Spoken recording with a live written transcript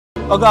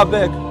Oga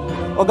beg.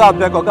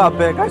 Oga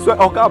beg. I swear,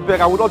 Oga beg.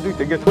 I will not do it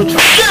again.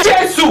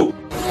 Jesus!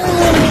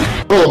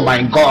 Oh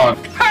my God!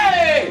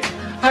 Hey!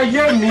 I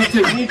hear me.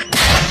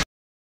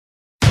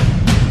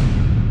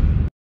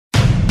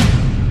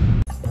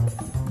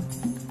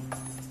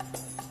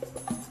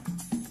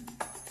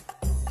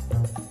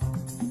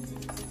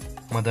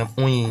 Madam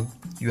Onyin,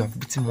 you have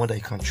beaten more than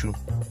you can chew.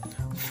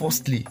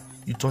 Firstly,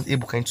 you turned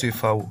Ebuka into a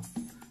fowl.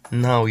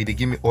 Now they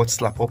give me hot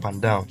slap up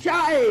and down.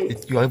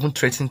 You are even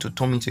threatening to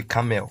turn me into a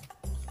camel.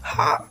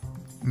 Ha!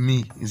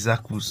 Me,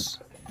 Izakus.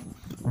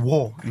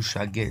 War you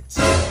shall get.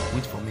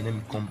 Wait for me, let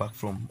me come back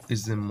from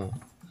Izah.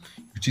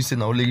 You just say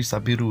now only you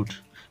sabi road.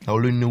 Now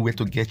only know where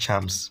to get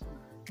charms.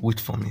 Wait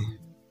for me.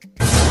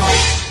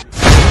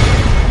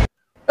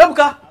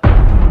 Ebuka!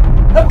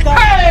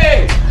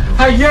 Hey!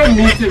 I hear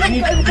me.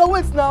 Ebuka,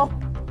 wait now.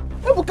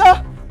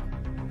 Ebuka!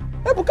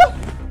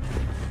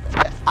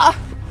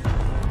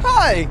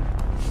 Hi!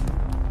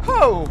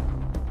 Oh!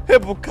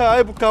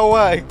 Ebuka,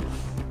 why?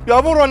 You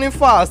haven't running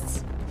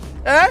fast.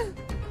 Eh?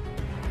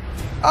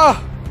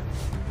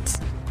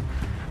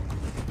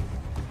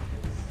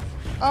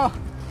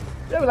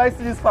 Where will I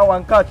see this foul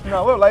and catch now?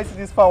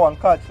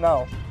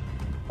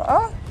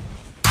 Huh?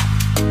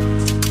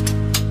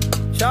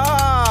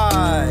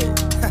 Chai!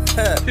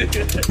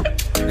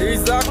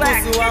 Izah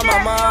Kusuwa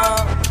mama.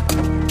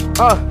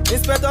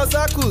 Inspector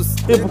Zakus.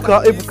 Ebuka,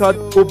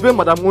 obey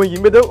Madam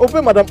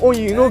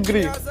Onyi, you no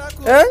gree.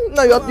 Eh?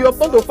 Now you have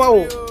turned to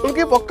foul.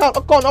 Looking for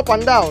corn up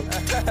and down.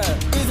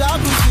 Izah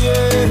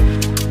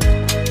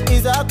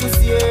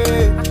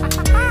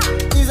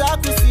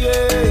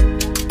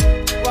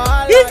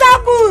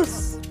Izakus!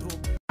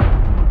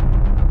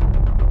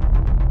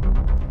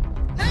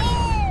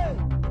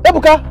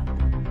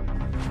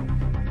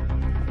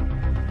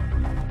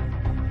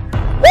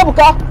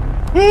 Ebuka!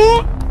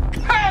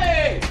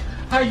 Hey!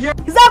 I hear.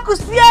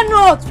 Izakus, fear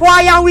not, for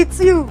I am with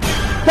you.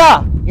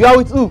 Sir, you are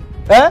with who?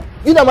 Eh?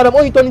 You and Madam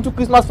Onyi turn into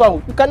Christmas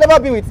fowl. You can never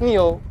be with me,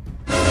 oh.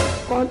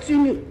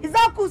 Continue.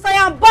 Izakus, I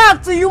am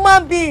back to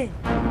human being.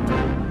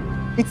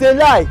 It's a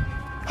lie.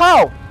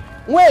 How?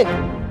 When?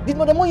 Did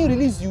Madam Onyi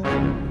release you?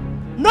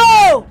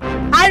 No!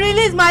 I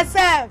release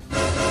myself.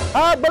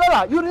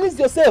 Balala, you released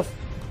yourself.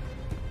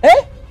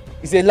 Eh?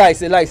 It's a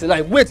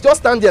lie. Wait,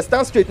 just stand there,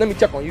 stand straight. Let me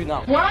check on you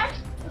now. What?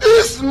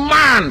 This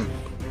man!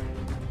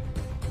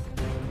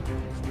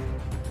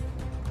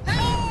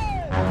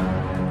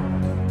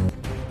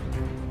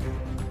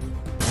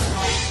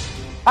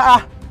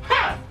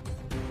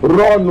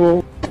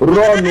 Run.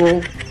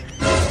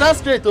 Stand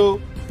straight, oh.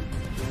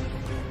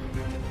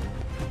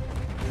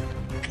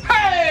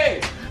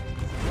 Hey!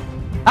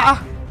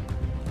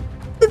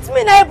 It's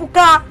me,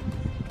 Ebuka.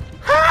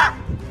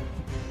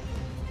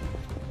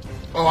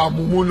 Oh,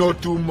 Mumu,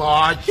 not too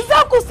much.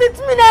 Izakus, it's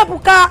me,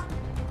 Ebuka.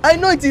 I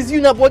know it is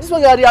you now, but this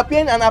one you are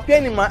reappearing and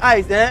appearing in my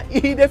eyes, eh?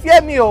 They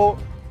fear me, oh.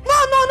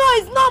 No,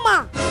 it's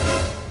normal.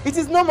 It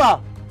is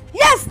normal.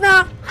 Yes,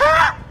 now.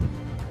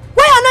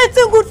 When you're not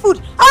eating good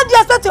food, how do you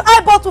expect your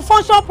eyeball to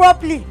function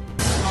properly?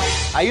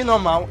 Are you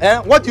normal? Eh?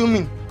 What do you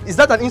mean? Is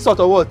that an insult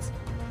or what?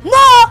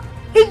 No,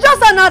 it's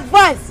just an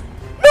advice.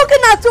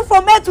 Looking at you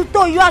from head to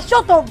toe, you are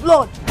short of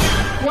blood.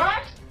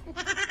 What?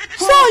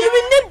 So you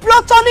will need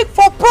blood tonic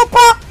for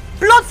proper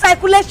blood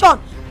circulation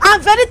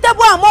and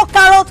vegetable and more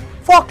carrot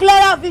for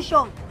clearer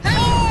vision.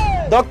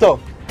 Doctor,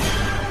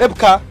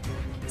 Ebuka.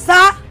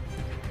 Sir?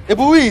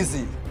 Ebu,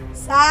 easy.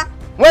 Sir?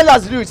 When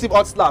last did you receive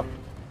hot slap?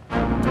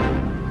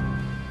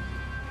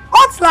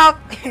 Hot slap?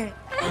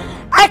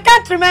 I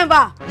can't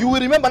remember. You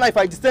will remember now if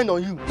I descend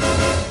on you.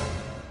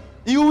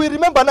 You will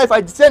remember now if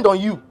I descend on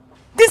you.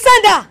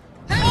 Descender!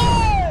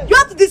 You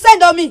have to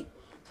descend on me.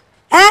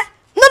 Eh?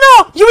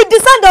 No, you will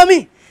descend on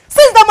me.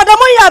 Since the Madam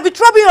Onyi have been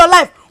troubling your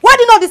life, why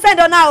do you not descend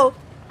on her?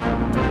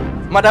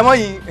 Madam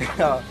Onyi,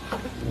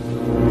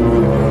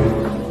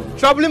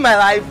 troubling my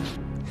life.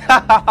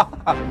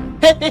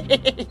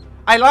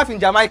 I laugh in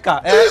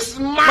Jamaica. This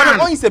man!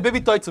 Madam Onyi is a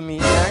baby toy to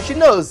me. She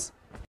knows.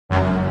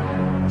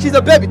 She's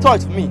a baby toy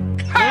to me.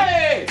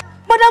 Hey!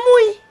 Madam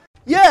Onyi?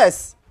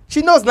 Yes.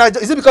 She knows now.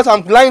 Is it because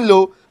I'm lying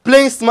low,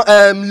 playing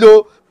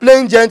low,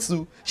 playing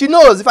gentle? She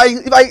knows if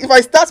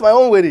I start my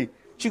own way,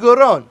 she go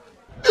run.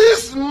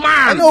 This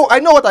man! I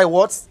know what I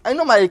want. I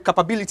know my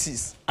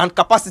capabilities and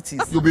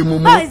capacities. You be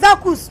Mumu.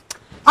 Izakus,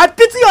 I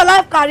pity your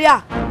life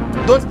career.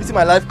 Don't pity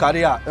my life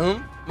career.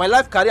 My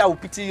life career will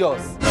pity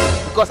yours.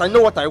 Because I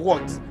know what I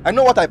want. I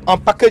know what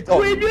I'm packaged up.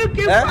 Will you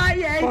keep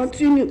quiet?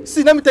 Continue.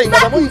 See, let me tell you,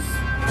 Madam Onyi.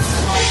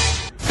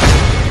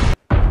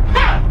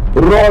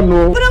 Run!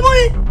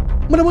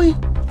 Madam Onyi.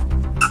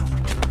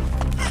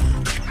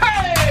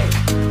 Hey!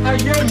 I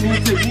hear me.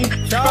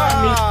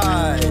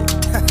 Chai!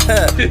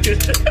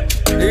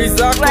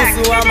 Izah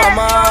Kusuwa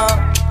mama.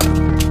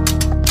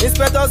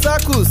 Inspector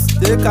Zakus,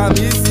 take am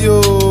easy,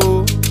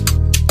 oh.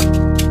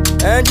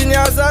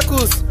 Engineer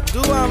Zakus,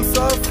 do am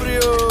suffer,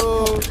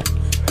 oh.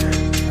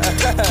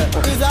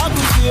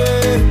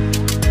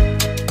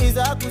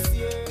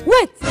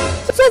 Wait,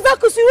 so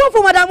Izakus, you run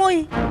for Madam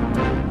Onyi?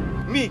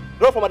 Me,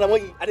 run for Madam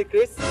Onyi. Are they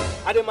crazy?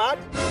 Are they mad?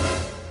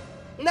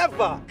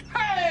 Never.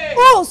 Hey!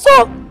 Oh,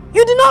 so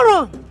you did not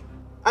run?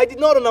 I did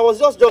not run, I was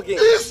just jogging.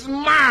 This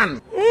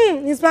man!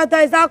 Inspector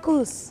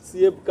Izakus.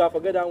 See, Ebuka,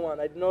 forget that one.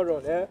 I did not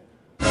run, eh?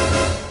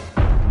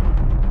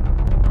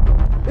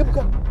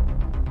 Ebuka.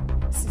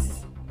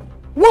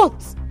 What?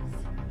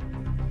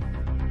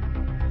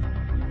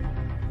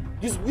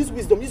 Use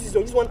wisdom,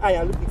 use one eye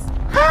and look it.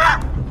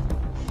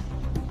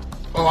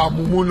 Our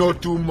mumu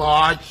not too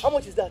much. How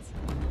much is that?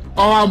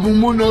 Our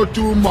mumu not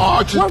too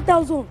much.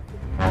 1,000.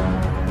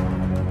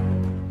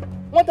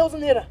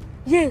 1,000 naira.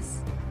 Yes.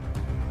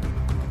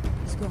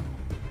 Let's go.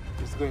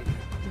 It's going.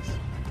 Yes.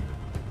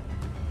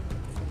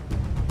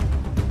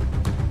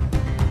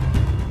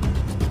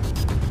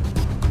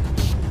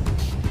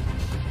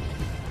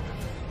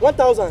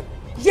 $1,000.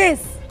 Yes.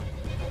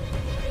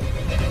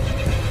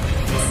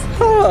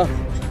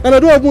 And I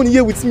don't have money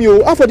here with me.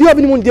 Oh, Alpha, do you have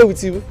any money there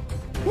with you?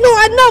 No,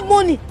 I don't have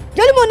money.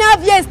 The only money I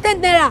have here is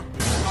 10 naira.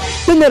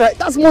 10 naira,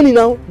 that's money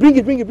now. Bring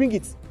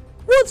it.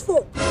 What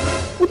for?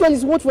 Which one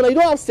is what for? Now you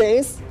don't have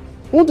sense.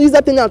 You want to use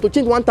that 10 naira to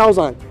change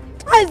 1,000.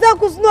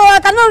 Izakus, no, I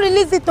cannot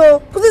release it, oh.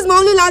 Because this is my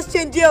only last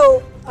change here,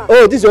 oh.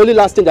 Oh, this is your only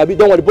last change, Abi.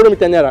 Don't worry, borrow me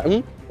 10 naira.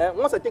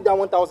 Once I take that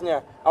 1,000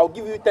 naira, I'll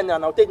give you 10 naira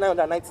and I'll take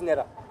 990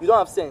 naira. You don't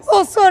have sense.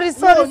 Oh, sorry. No,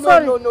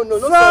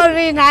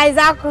 Sorry,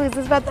 Izakus,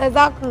 Inspector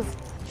Izakus.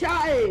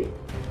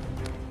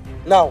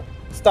 Now,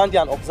 stand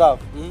there and observe.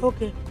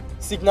 Okay.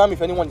 Signal me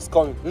if anyone is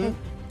coming.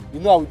 You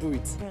know how we do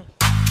it.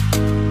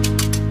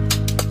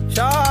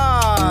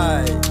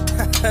 Chai!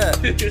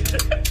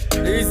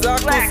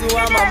 Izakus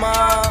wa mama.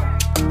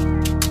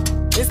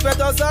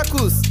 Inspector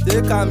Zakus,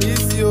 take am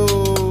easy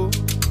o.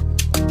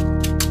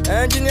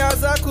 Engineer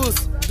Zakus,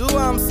 do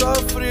am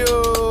suffer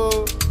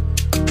o.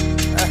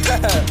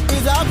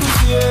 Izakus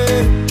ye.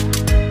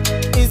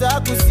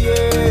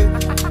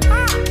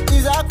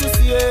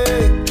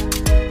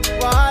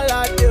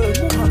 Wahala dey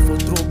no have for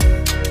trouble.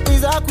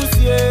 Izakus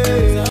ye.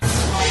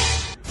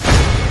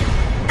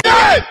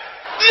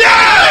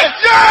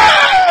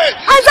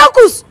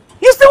 Izakus,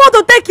 you still want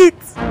to take it?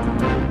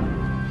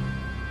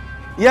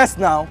 Yes,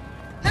 now.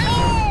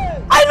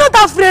 I'm not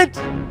afraid.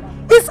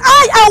 His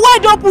eyes are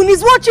wide open.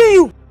 He's watching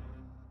you.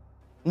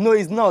 No,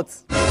 it's not.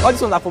 All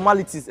these ones are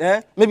formalities,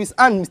 eh? Maybe his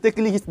hand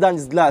mistakenly hit down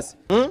his glass.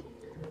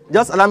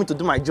 Just allow me to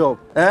do my job,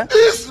 eh?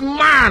 This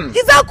man!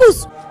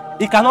 Izakus!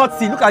 He cannot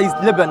see. Look at his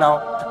label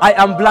now. I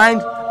am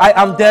blind, I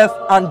am deaf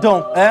and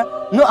dumb, eh?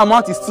 No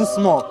amount is too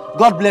small.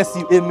 God bless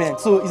you, amen.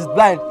 So he's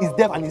blind, he's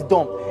deaf and he's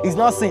dumb. He's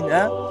not seeing,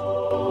 eh?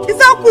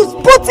 Izakus,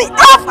 put it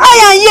half eye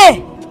and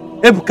ear.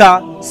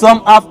 Ebuka,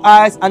 some have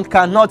eyes and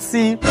cannot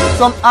see.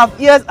 Some have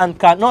ears and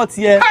cannot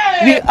hear.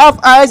 Hey! We have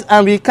eyes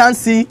and we can't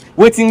see.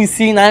 Waiting we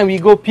see now we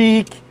go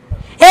pick.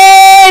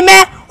 Hey,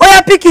 man. Oh,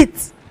 yeah, pick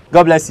it.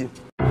 God bless you.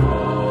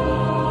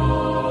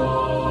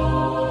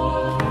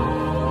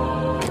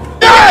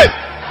 Hey!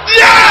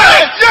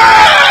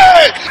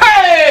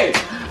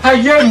 I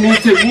hear me.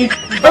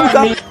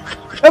 Ebuka.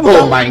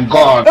 Oh my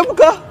God.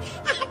 Ebuka.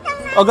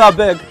 Oga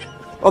beg.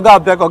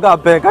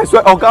 I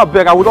swear, Oga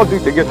beg. I will not do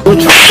it again.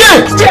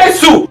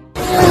 Jesus!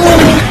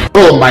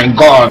 Oh my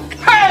God.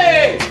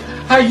 Hey!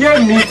 I hear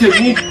me.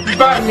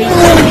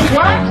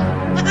 What?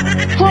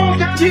 Oh,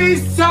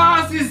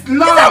 Jesus is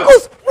Lord.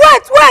 Izakus,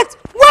 wait.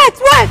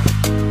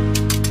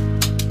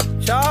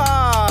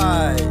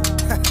 Chai!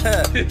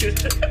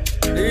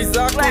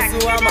 Izakus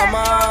wa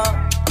mama.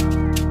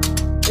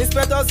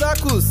 Inspector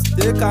Zakus,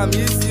 take am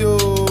easy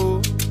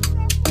o.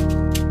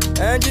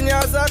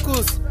 Engineer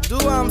Zakus, do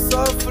am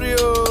suffer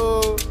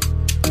o.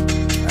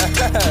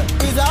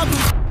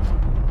 Izakus.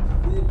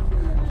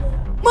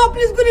 Ma,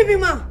 please, good evening,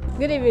 ma.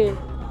 Good evening.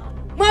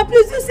 Ma,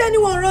 please, you see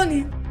anyone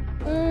running?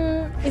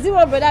 Is it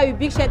one brother with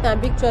big shirt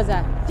and big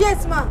trouser?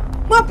 Yes, ma.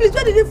 Ma, please,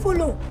 where did he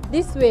follow?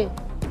 This way.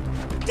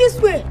 This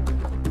way.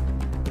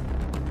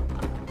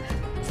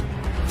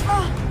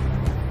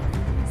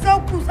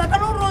 Zakus, I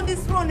cannot run this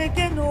run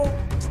again, no.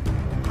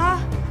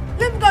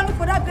 Let me go look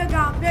for that beggar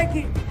and beg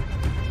him.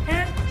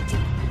 Eh?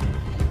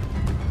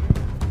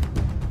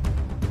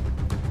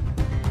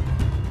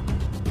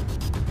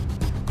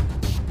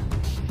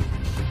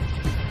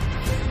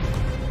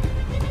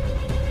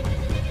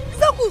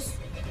 Izakus!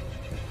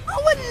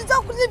 Where did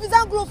Izakus leave his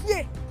angle of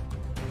here?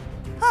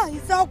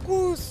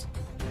 Izakus!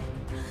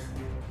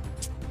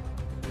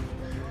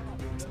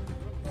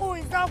 Oh,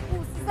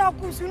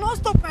 Izakus, you not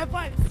stop my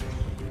vibes.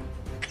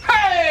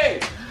 Hey!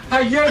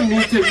 I hear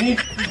me.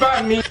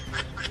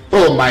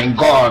 Oh my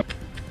God.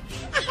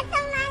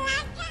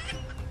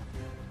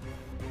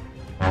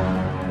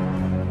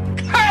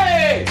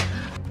 Hey!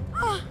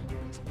 Oh,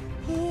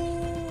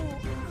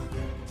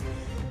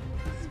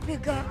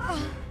 bigger.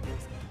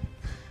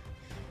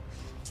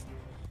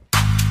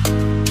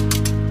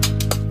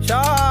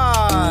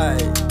 Chai!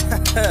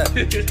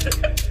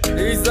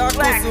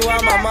 Izakus wa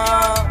mama.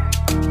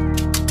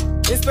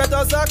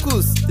 Inspector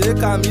Zakus,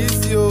 take am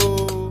easy o.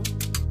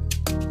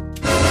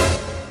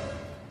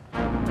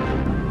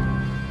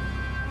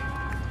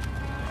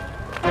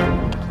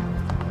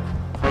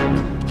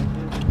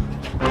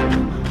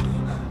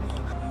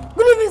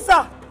 Good evening,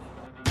 sir.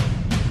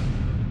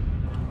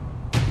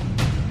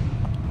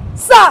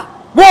 Sir!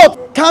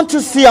 But can't you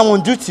see I'm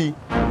on duty?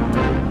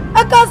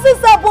 I can see,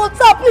 sir, but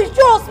sir, please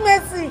show us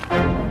mercy.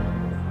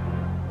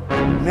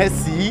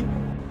 Mercy?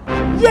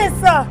 Yes,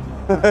 sir.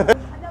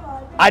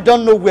 I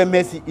don't know where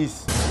Mercy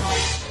is.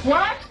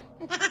 What?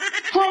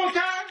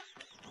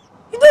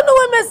 You don't know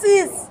where Mercy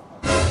is?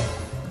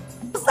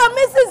 Sir,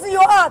 Mercy is in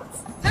your heart.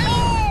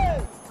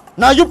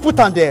 Now you put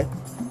on there.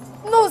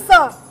 No,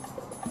 sir.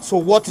 So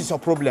what is your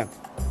problem?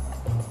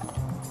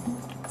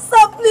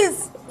 Sir,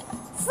 please.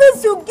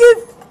 Since you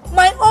give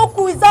my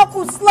uncle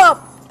Izah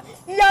slap,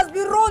 he has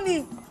been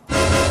running.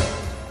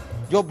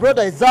 Your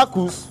brother Izah?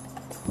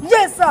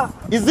 Yes, sir.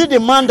 Is he the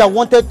man that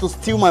wanted to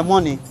steal my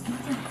money?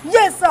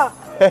 Yes, sir.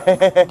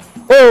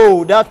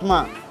 Oh, that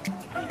man.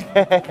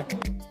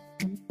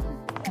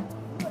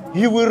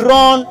 He will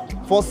run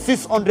for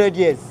 600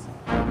 years.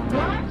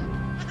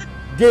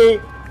 Day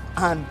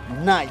and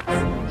night.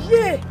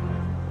 Yeah.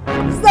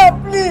 Sir,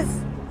 please.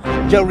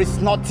 There is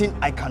nothing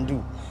I can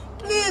do.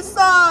 Please,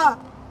 sir.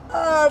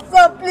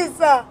 Sir, please,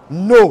 sir.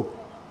 No.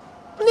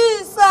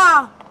 Please,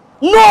 sir.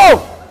 No!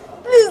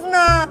 Please,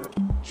 nah.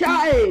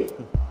 Chai!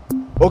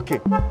 Okay.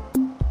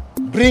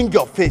 Bring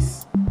your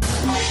face.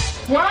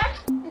 What?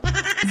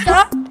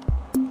 Sir?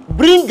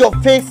 Bring your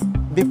face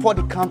before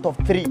the count of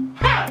 3.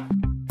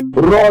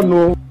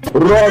 Rono!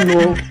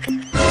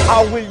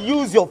 I will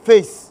use your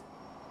face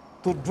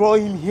to draw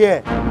him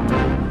here.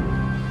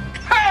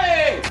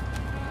 Hey!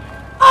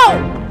 Oh!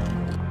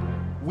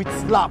 With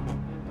slap.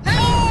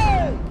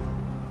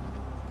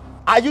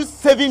 Are you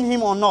saving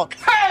him or not?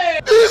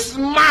 Hey! This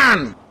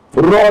man!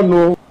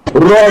 Rono.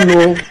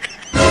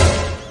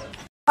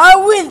 I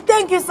will.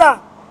 Thank you, sir.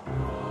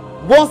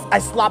 Once I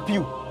slap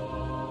you,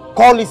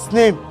 call his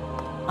name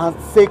and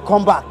say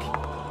come back.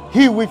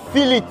 He will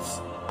feel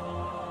it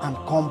and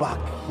come back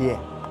here.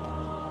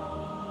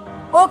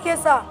 Okay,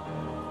 sir.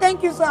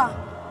 Thank you, sir.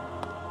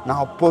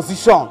 Now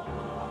position.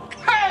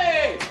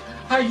 Hey!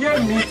 I hear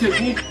me.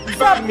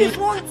 Sir, please,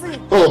 one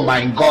thing. Oh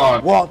my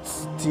God! What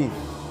thing?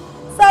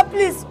 Sir,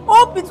 please,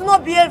 hope it will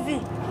not be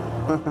heavy.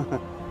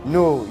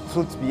 No, it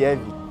won't be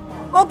heavy.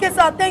 Okay,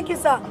 sir. Thank you,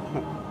 sir.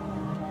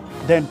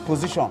 Then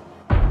position.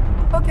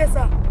 Okay,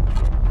 sir.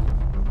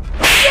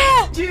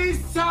 Yeah!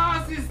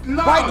 Jesus is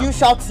Lord! Why do you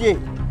shout here?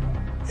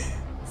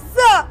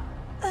 Sir,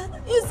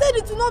 you said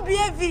it will not be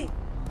heavy.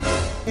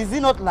 Is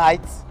it not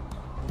light?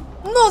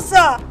 No,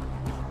 sir.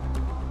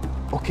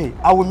 Okay,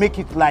 I will make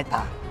it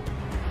lighter.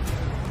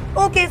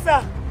 Okay,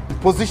 sir.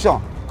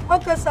 Position.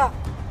 Okay, sir.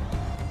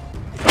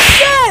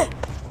 Yeah!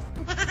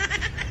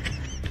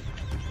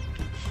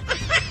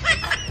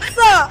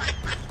 Sir!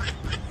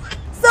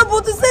 Sir,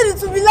 but you said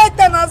it will be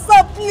lighter now,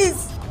 sir,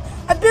 please.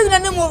 I beg in the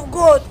name of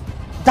God.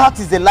 That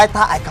is the lighter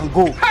I can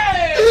go.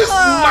 Hey! This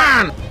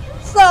man!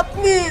 Sir,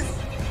 please.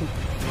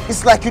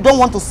 It's like you don't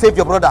want to save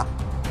your brother.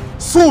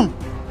 Soon,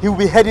 he will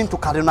be heading to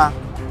Kaduna.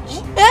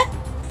 Eh?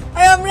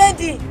 I am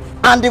ready.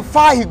 And the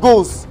far he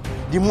goes,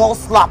 the more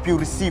slap you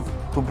receive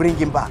to bring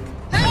him back.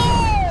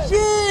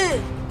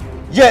 Yeah.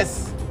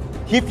 Yes,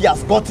 if he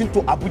has gotten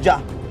to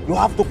Abuja, you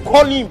have to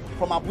call him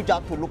from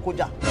Abuja to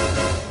Lokoja.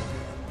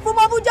 From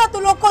Abuja to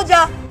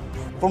Lokoja.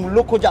 From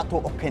Lokoja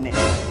to Okene.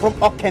 From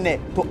Okene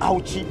to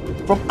Auchi.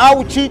 From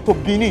Auchi to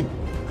Benin.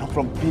 And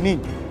from Benin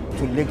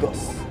to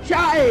Lagos.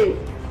 Chai!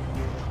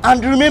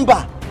 And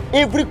remember,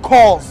 every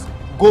cause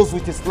goes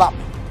with a slap.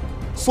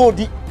 So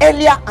the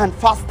earlier and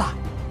faster,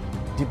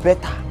 the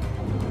better.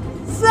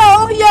 Sir,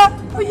 oh yeah.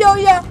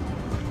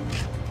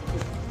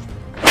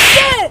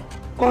 Yeah.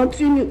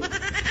 Continue.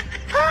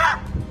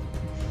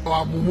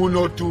 Oh, Mumu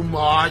not too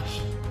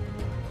much.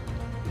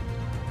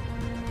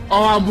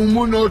 Oh,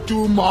 Mumu not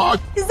too much.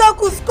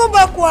 Izah, come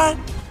back one.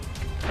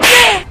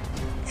 Yeah.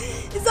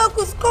 Izah,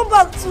 come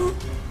back two.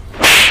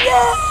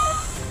 Yeah.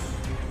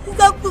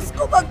 Izah,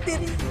 come back 3.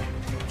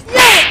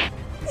 Yeah.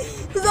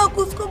 Izah,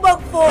 come back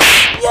 4.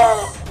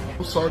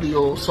 Yeah. Sorry.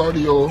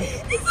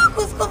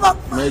 Izah, come back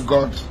 5. May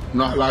God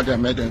not allow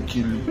them, make them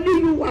kill you.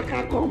 You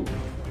waka come.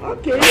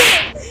 Okay.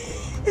 Yeah.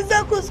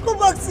 Izah, come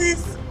back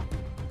 6.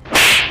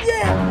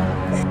 Yeah.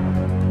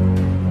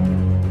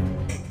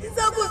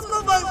 Izah,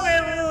 come back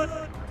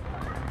 7.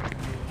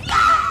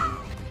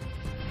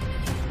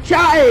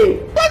 Chai!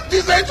 What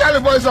is that Charlie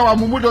boy say our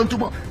Mumu done too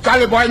much?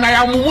 Charlie boy na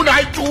your Mumu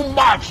na too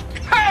much.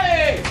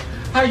 Hey!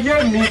 I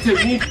hear me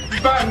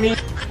by me.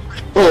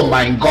 Oh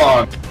my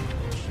God!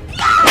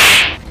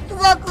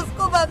 Izah,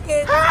 come back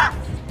 8.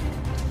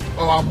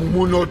 Our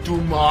Mumu not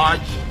too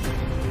much.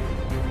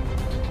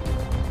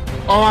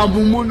 Our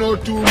Mumu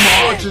not too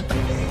much.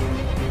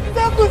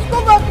 Izah,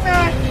 come back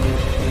 9.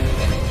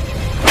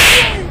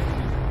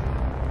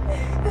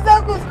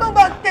 Izah, come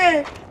back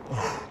 10.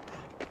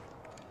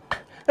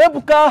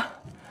 Ebuka!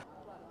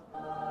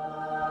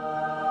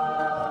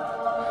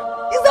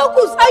 Izah,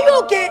 are you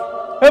okay?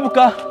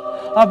 Ebuka,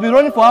 I've been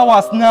running for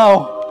hours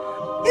now.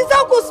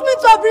 Izah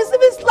means to have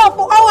receiving slap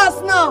for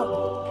hours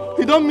now.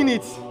 You don't mean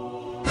it?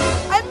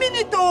 I mean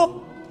it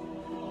though.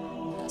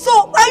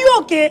 So, are you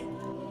okay?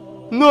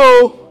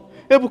 No.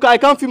 Ebuka, I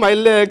can't feel my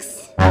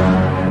legs.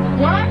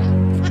 What?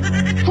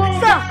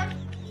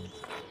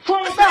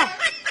 Sir,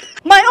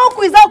 my my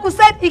uncle Izah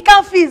said he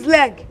can't feel his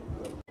leg.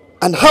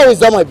 And how is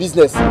that my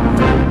business?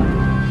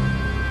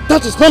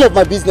 That is none of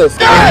my business.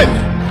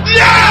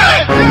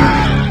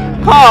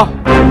 Ha!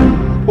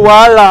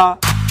 Voila!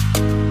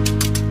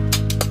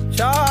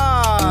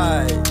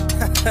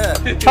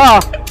 Ha!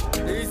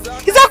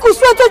 Izah,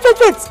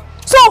 wait.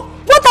 So,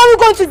 what are we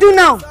going to do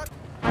now?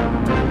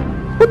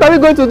 What are we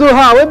going to do,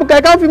 ha? Ebuka,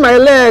 I can't feel my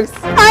legs.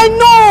 I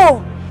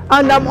know!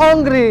 And I'm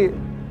hungry.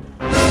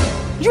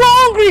 You are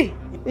hungry?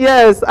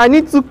 Yes, I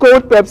need 2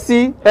 cold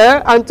Pepsi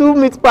and 2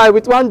 meat pie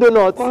with 1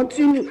 donut.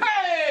 Continue.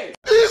 Hey!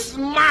 This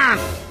man!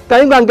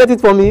 Can you go and get it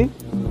for me?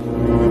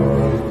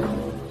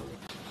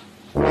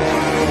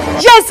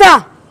 Yes,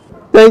 sir.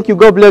 Thank you.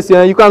 God bless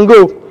you. You can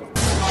go.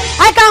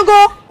 I can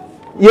go?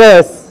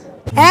 Yes.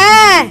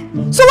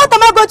 So what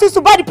am I going to use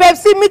to buy the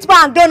Pepsi, meat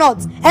pie and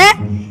donuts? Is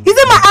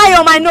it my eye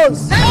or my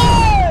nose?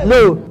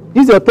 No.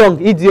 Use your tongue,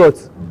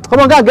 idiot. Come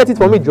on, go and get it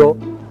for me, Joe.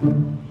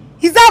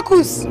 Izah,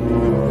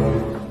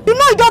 you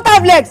know you don't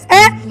have legs,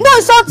 No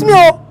insult me,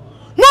 oh.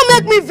 No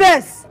make me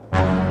vex.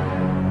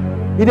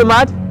 You dey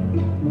mad?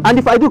 And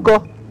if I do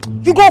go?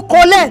 You go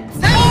collect.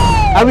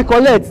 I will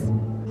collect.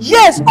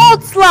 Yes,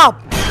 hot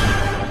slap.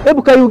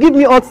 Ebuka, you give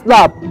me hot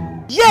slap.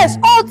 Yes,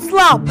 hot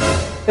slap.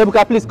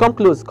 Ebuka, please come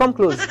close. Come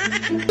close.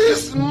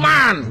 This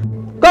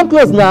man! Come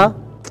close now.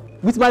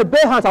 With my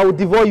bare hands, I will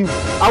devour you.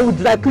 I will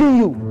dry clean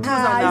you.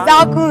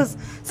 Izah,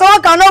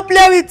 someone cannot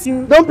play with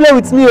you. Don't play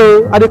with me,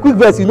 oh. At the quick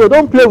verse, you know.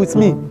 Don't play with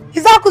me.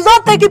 Izah,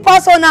 don't take it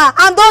personal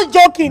and don't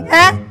joking,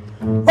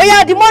 Oh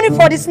yeah, the money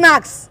for the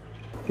snacks.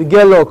 You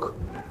get luck.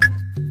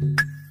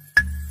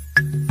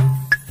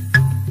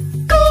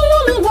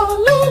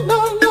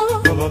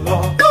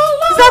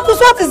 Izah,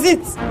 what is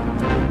it?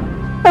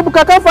 Ebuka,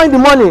 I can't find the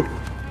money.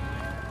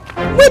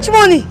 Which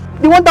money?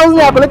 The 1,000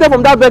 I collected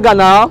from that beggar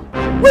now.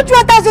 Which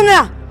 1,000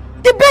 naira?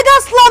 The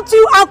beggar slapped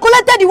you and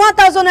collected the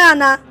 1,000 naira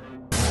now.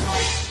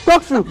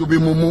 Talk true. You be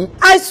mumu.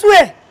 I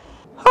swear.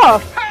 Ha!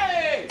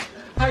 Hey!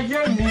 I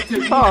hear me.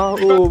 Ah,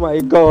 oh my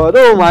God.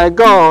 Oh my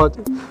God.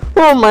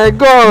 Oh my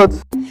God.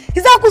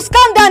 Izah,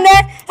 calm down,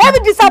 Every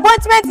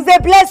disappointment is a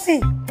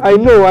blessing. I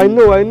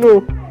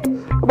know.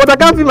 But I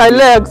can't feel my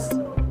legs.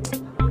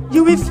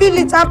 You will feel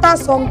it after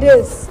some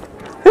days.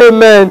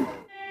 Amen.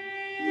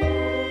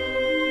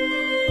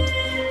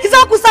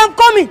 Izah, I'm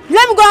coming.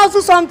 Let me go and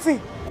do something.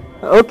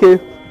 Okay.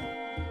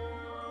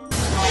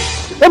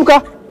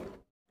 Ebuka,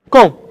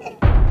 come.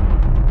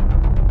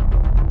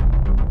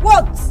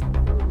 What?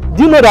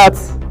 Do you know that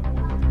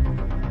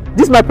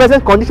this my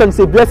present condition is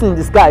a blessing in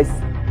disguise?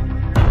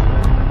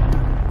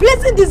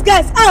 Blessing in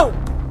disguise? How?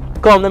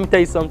 Come, let me tell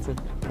you something.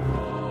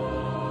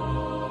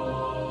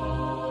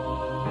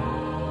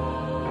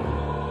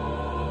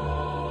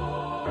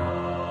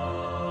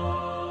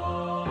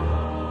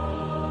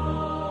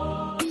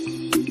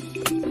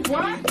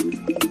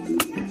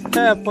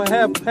 Help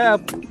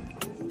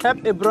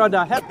a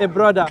brother,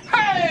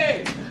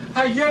 Hey!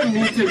 I hear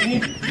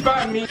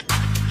me.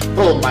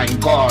 Oh my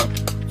God.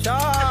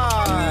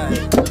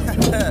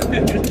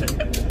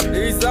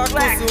 Izah,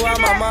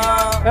 mama.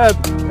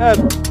 Help.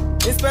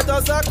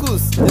 Inspector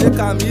Zakus, take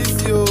am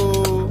easy,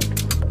 oh.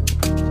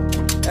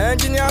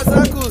 Engineer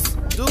Zakus,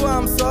 do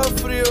am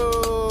suffer,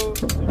 oh.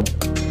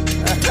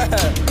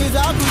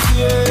 Izah,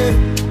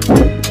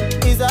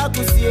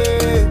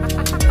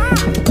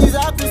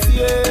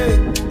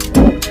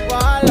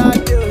 wahala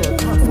dey.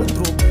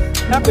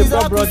 Help a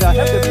brother.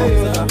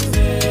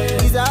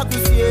 Izah,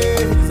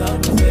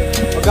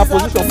 Okay,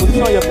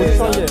 position here.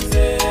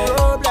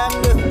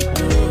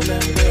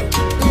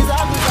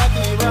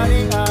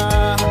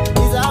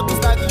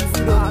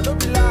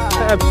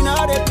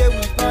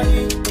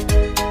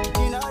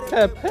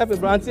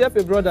 Help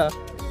a brother.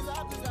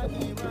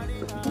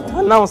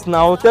 Announce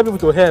now. Tell people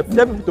to help.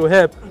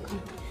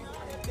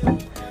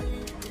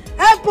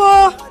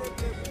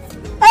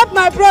 Help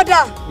my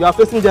brother. You are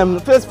facing them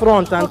face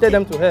front and tell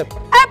them to help.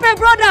 Help a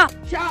brother.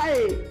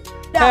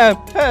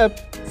 Help.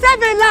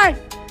 Save a life.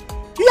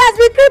 He has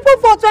been crippled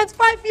for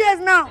 25 years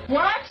now.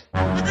 What?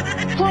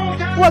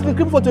 Who has been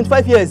crippled for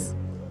 25 years?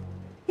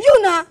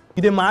 You now.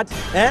 You dey mad?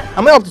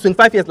 Am I up to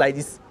 25 years like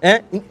this?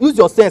 Use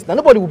your sense now.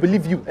 Nobody will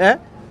believe you.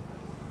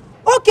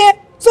 Okay,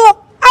 so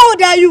how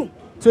old are you?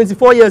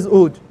 24 years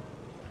old.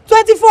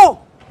 24.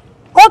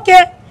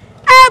 Okay.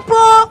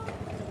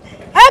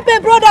 Help a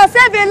brother,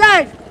 save a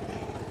life.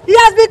 He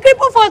has been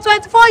crippled for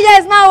 24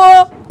 years now,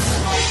 oh.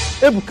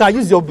 Ebuka,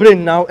 use your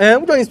brain now.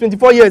 Which one is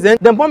 24 years?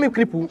 Then born me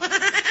cripple.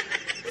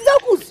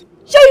 Zakus,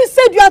 sure you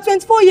said you are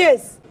 24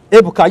 years.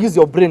 Ebuka, use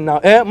your brain now.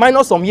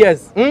 Minus some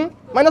years.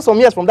 Minus some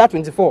years from that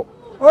 24.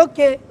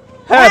 Okay.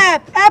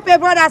 Help a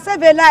brother,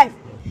 save a life.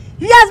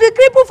 He has been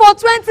crippled for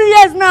 20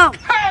 years now.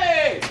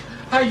 Hey!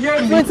 I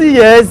hear me. 20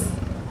 years?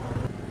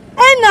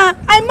 Now,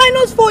 I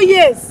minus 4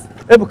 years.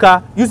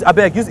 Ebuka, use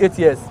 8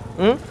 years.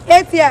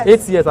 8 years.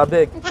 8 years,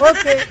 abeg.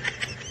 Okay.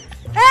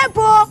 Help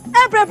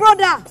a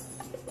brother.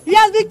 He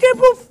has been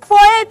crippled for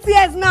 8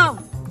 years now.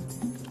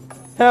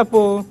 Help.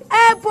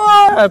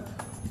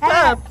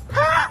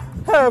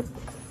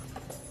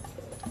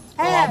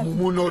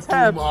 Mumu not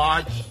too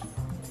much.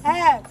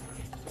 Help.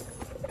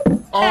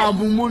 Oh,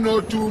 mumu no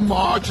too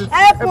much.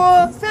 Help,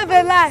 oh, save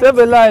a life. Save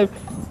a life.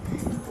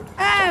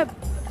 Help.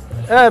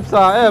 Help,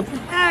 sir. Help.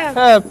 Help.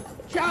 Help.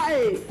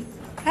 Chai.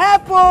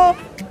 Help, oh.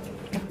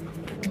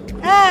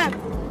 Help.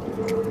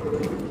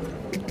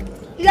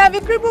 You have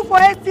been crippled for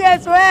 8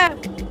 years, so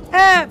help.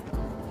 Help.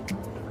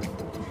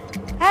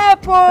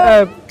 Help, oh.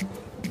 Help.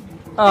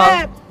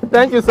 Help.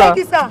 Thank you, sir. Thank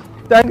you, sir.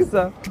 Thank you,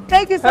 sir.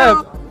 Thank you, sir.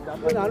 Help.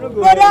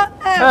 Brother,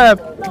 help. Help.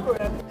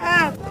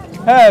 Help.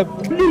 Help.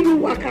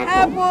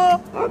 Help,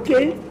 oh.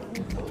 Okay.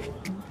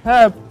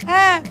 Help.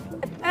 Help.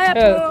 Help, Help.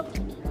 oh.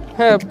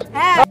 Help.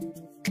 Help.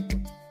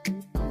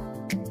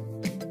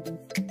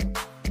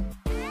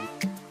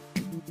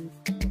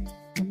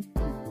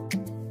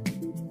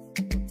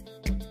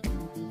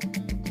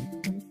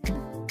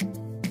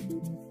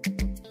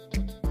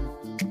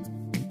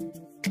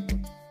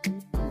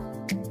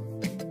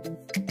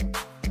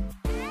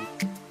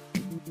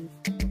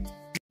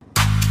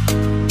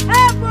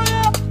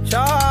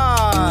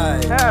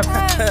 Chai. Help.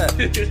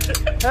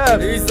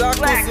 Help. Izah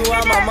kusuwa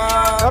mama.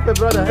 Help a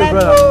brother. Help a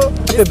brother.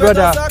 Help a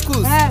brother.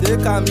 They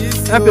can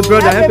miss Help a you.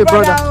 brother. Help a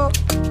brother. oh.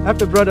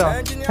 Help a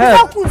brother.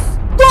 Help. Focus.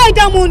 Don't hide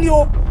that money,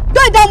 oh. Don't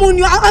hide that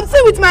money. I'm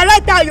still with my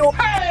right eye, yo.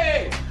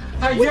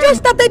 We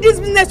just started this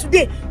business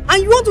today,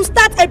 and you want to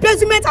start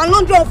embezzlement and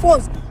laundry of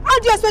funds. How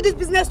do you expect this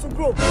business to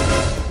grow?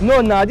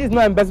 No, this is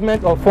not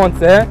investment of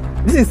funds, eh?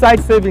 This is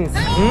side savings.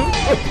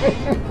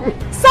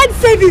 Side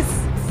savings.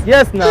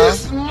 Yes, now.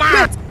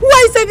 Wait, who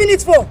are you saving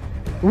it for?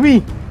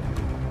 We.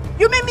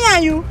 You mean me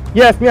and you?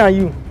 Yes, me and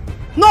you.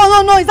 No.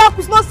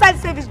 It's not side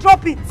savings.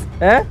 Drop it.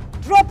 Eh?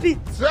 Drop it.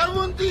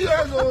 70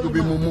 years old. To be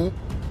mumu.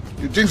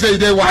 You think say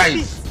they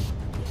wise?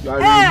 You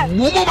are Help. a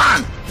mumu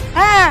man.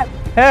 Help.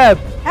 Help.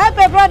 Help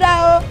a brother,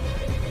 oh.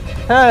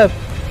 Help.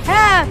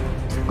 Help.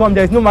 Come,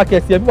 there is no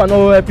market here. People are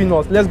not helping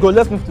us. Let's go.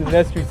 Let's move to the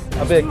next street.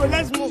 I beg. So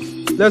let's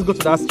move. Let's go to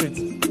that street.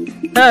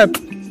 Help.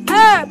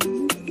 Help.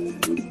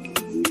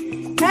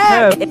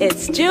 Help. Help.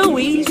 It's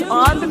Chewies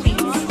on the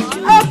beat.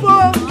 Help,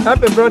 oh.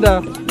 Help a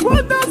brother.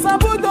 Bulldozer,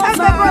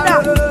 bulldozer. Help a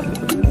brother.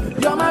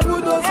 You're my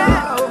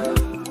bulldozer.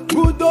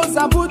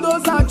 Bulldozer,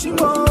 bulldozer,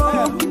 chimo.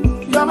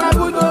 You're my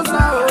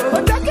bulldozer.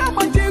 Ojaka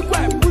majigwe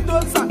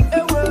bulldozer.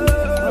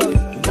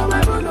 You're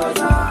my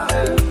bulldozer.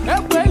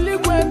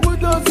 Ekweligwe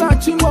bulldozer,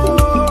 chimo.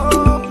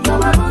 You're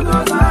my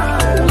bulldozer.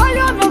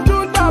 Lion of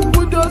Judah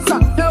bulldozer.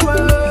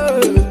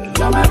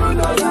 You're my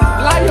bulldozer.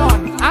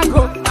 Lion,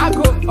 Ago,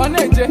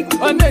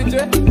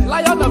 Oneje,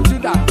 Lion of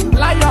Judah,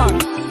 Lion.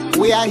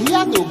 We are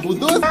here to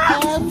bulldoze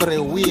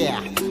everywhere.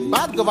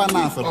 Bad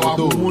governance of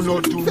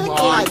bulldoze. Fake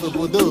life of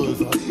bulldoze.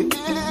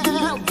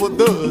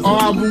 Bulldoze.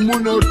 Oh, mumu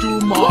no too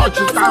much.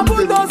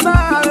 Bulldozer,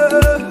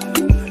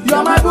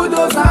 you're my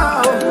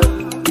bulldozer.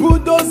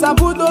 Bulldozer,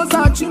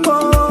 bulldozer, chimo.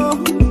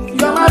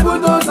 You're my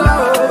bulldozer.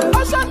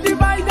 Ocean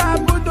divider,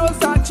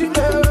 bulldozer,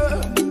 chimo.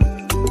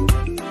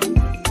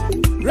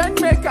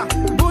 Rainmaker,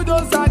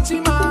 bulldozer,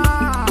 chima.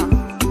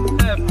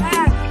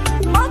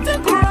 Mountain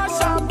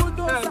crusher,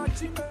 bulldozer,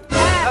 chima.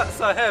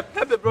 Sir,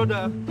 help a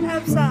brother.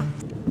 Help, sir.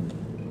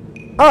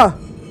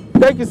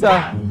 Thank you,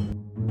 sir.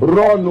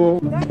 Rono.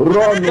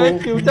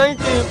 Thank you.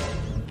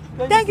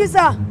 Thank you,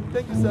 sir.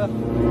 Thank you, sir.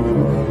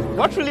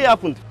 What really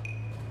happened?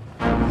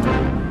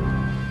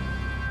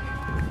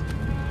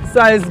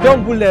 Sir, it's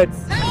gun bullets.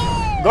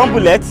 Gun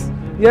bullets?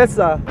 Yes,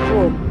 sir.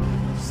 Oh,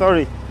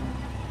 sorry.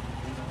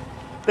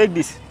 Take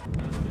this.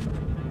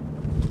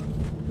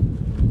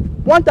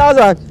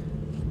 1,000.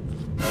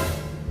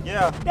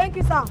 Yeah. Thank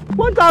you, sir.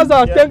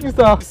 1,000. Yeah. Thank you,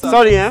 sir.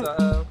 Sorry, eh?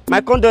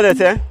 My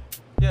condolences, eh?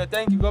 Yeah,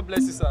 thank you. God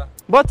bless you, sir.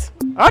 But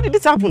how did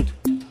this happen?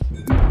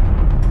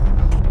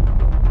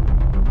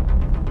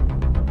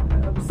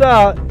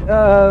 Sir,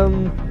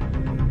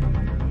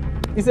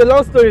 it's a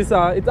long story,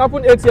 sir. It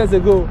happened 8 years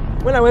ago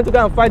when I went to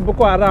go and fight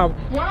Boko Haram.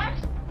 What?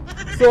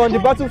 So on the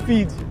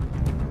battlefield,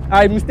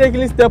 I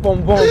mistakenly stepped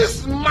on bomb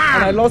This and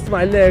man. I lost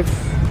my legs.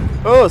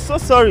 Oh, so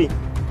sorry.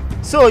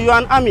 So you're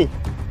an army?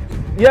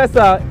 Yes,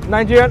 sir.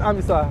 Nigerian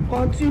army, sir.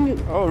 Continue.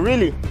 Oh,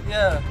 really?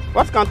 Yeah.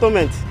 What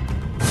cantonment?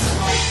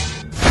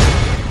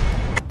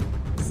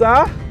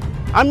 Sir?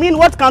 I mean,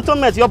 what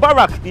cantonment? Your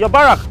barrack.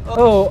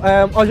 Oh,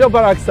 Ojo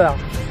Barrack, sir.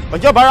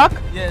 Ojo Barrack?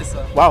 Yes,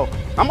 sir. Wow.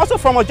 I'm also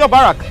from Ojo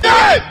Barrack.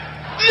 Hey!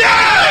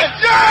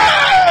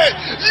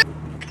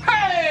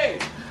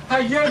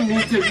 I hear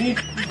me,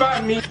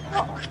 by me.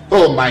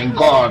 Oh my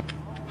God.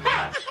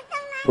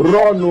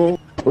 Rono.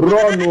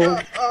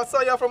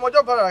 Sir, you're from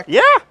Ojo Barrack?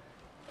 Yeah.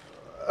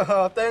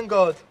 Thank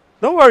God.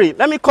 Don't worry.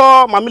 Let me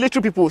call my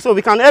military people so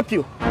we can help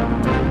you.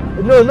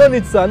 No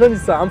need, sir. No need,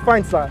 sir. I'm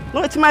fine, sir.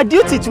 No, it's my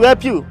duty to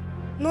help you.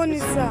 No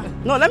need, sir.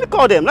 No, let me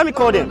call them.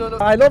 No.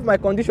 I love my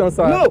condition,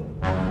 sir. No.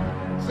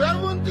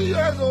 70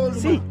 years old.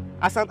 See,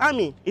 as an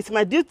army, it's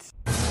my duty.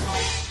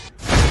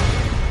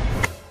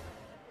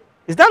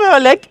 Is that not your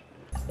leg?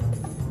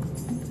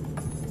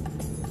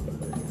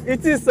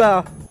 It is,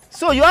 sir.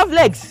 So you have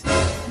legs?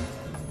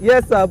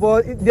 Yes, sir,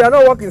 but they are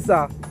not working,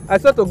 sir. I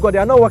swear to God, they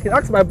are not working.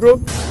 Ask my bro.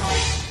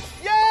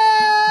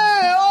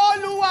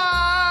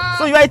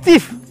 So you are a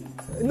thief?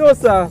 No,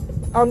 sir.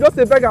 I'm just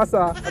a beggar,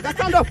 sir. Okay,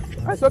 stand up.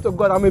 I swear to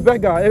God, I'm a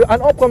beggar,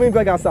 an upcoming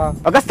beggar, sir.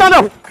 Okay, stand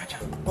up.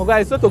 Okay,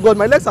 I swear to God,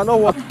 my legs are not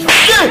working.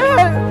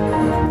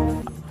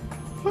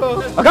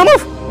 Okay,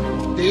 move.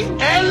 The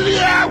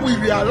earlier we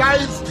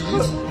realize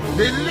this,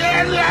 the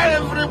earlier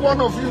every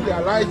one of you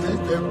realizes,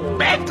 the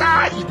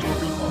better it will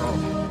be for us.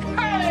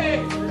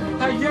 Hey!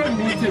 I hear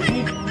me.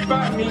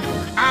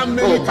 How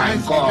many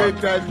times did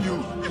they tell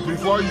you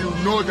before you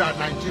know that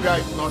Nigeria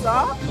is not?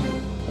 Sir?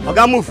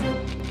 Okay, move.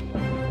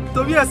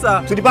 To where,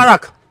 sir? To the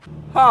barrack.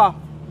 Ha!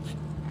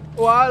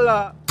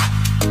 Voila!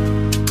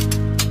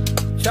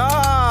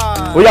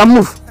 Oh yeah,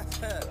 move.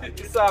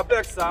 Sir, I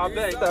beg, sir, I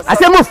beg. I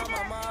say move.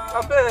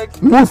 I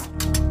beg. Move.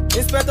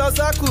 Inspector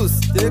Zakus,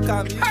 they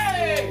come.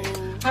 Hey!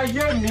 I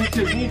hear me.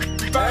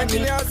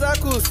 Engineer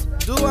Zakus,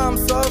 do I'm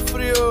so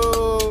free.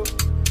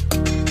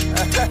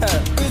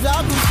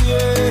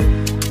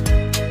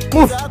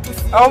 Move.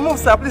 I'll move,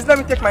 sir. Please let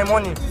me take my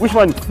money. Which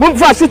money? Move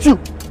before I shoot you.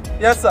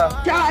 Yes, sir.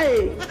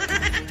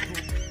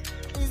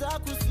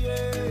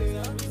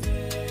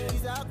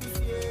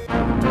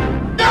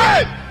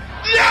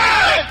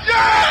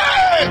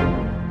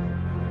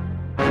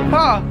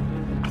 Ha!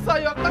 Sir,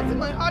 you're cutting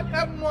my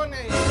hard-earned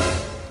money.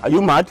 Are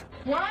you mad?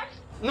 What?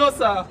 No,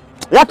 sir.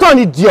 What an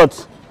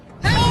idiot.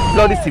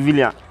 Bloody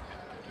civilian.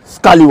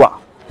 Scallywa.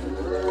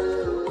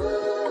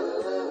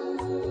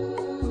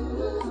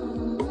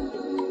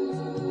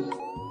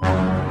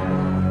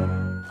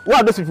 Who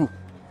are those people?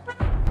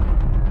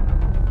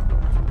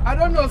 I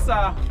don't know,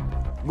 sir.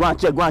 Go and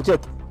check, go and check.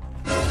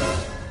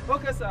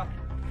 Okay, sir.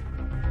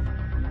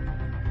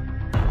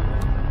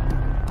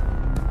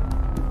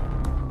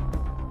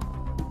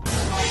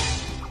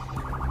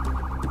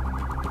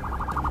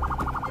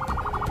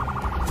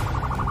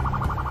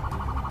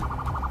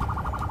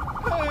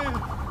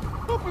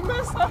 Open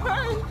men, sir.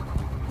 Hey.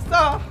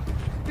 Sir,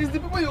 it's the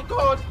people you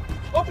called.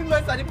 Open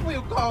men, sir, the people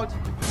you called.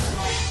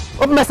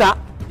 Open me, sir.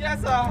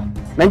 Yes, sir.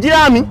 Nigeria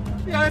Army.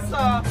 Yes,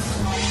 sir.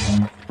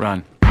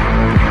 Run.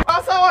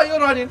 Oh, sir, why are you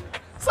running?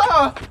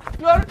 Sir,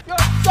 you're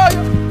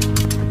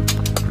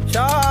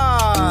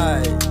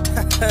Chai.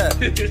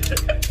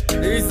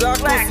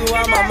 Zakus,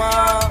 wa mama.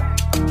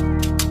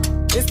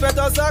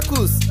 Inspector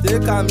Zakus, they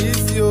come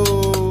easy,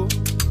 oh.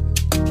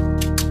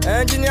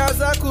 Engineer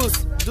Zakus,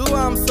 do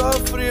I'm so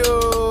free,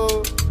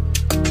 oh.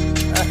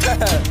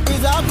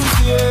 Izakus,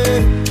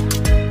 yeah.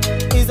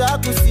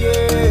 Izakus,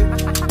 yeah.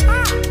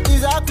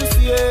 Izakus,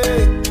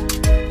 yeah.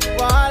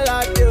 Wahala,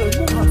 yeah.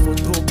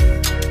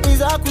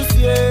 Izakus,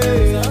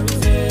 yeah.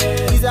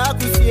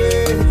 Izakus,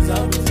 yeah.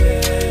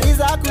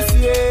 Izakus,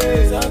 yeah.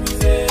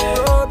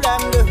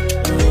 Problem,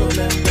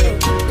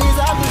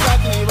 Izakus,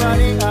 like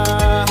running,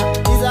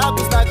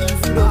 Izakus, like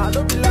flow.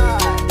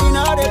 You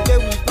know they play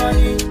with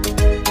money.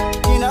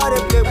 You know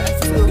they play with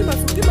flow.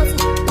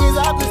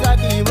 Izakus,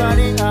 like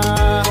running,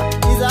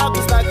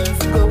 Izakus, like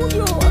flow.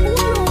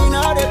 You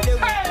know they play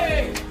with.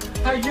 Hey!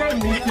 I hear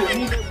me.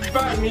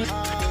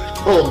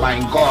 Oh my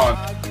God.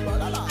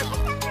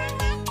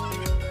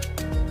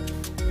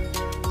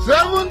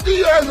 70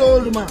 years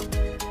old man.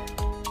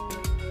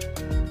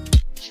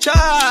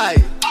 Chai!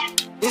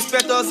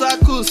 Inspector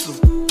Zakusu,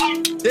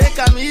 they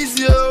come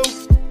easy, oh.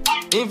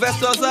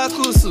 Investor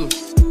Zakusu,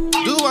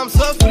 do I'm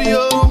so free,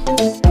 oh.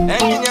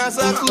 Engineer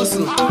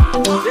Zakusu,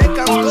 they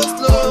come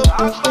slow.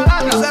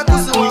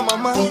 Zakusu, wa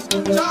mama.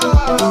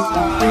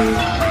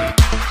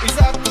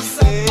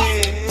 Izakuse,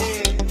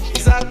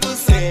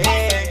 Izakuse,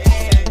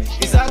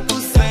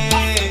 Izakuse,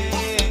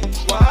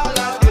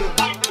 wahala.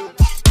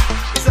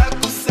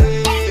 Izakuse,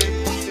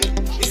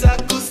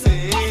 Izakuse.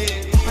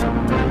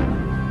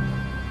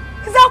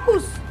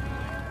 Zakus!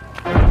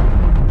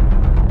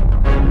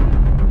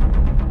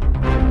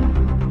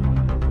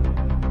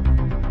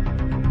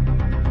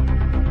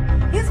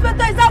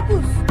 Inspector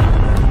Zakus!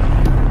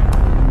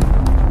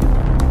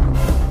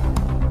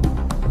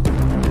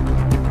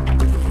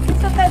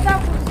 Inspector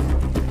Zakus!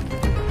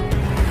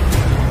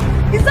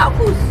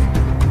 Zakus!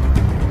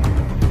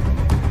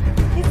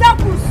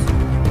 Zakus!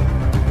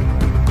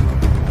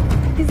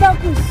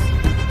 Zakus!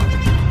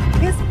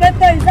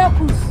 Inspector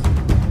Zakus!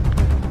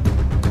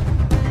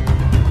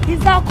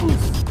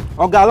 Zakus!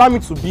 Okay, allow me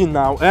to be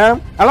now, eh?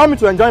 Allow me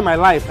to enjoy my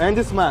life, and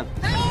this man.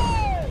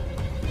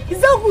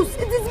 Zakus,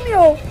 it is me,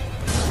 oh.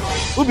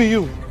 Who be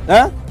you?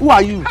 Eh? Who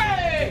are you?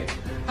 Hey!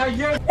 I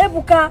hear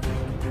Ebuka.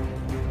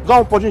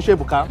 God punish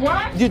Ebuka?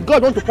 What? Did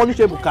God want to punish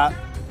Ebuka?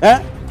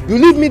 Eh? You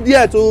leave me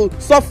there to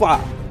suffer.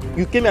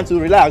 You came here to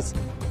relax.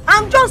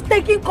 I'm just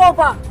taking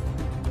cover.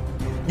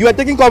 You were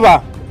taking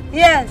cover.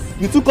 Yes.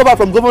 You took cover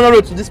from Governor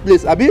Road to this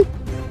place, Abi?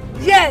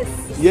 Yes.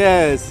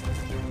 Yes.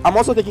 I'm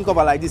also taking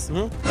cover like this.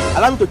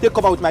 Allow me to take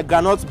cover with my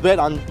granules, bread,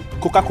 and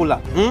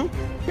Coca-Cola.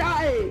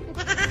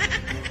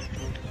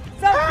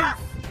 Zakus.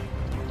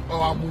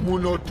 Our mumu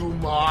not too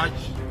much.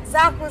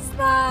 Zakus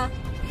na.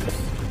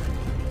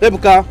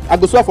 Ebuka, I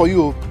go swear for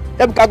you. Oh.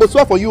 Ebuka, I go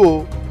swear for you.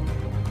 Oh.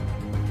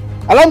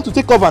 Allow me to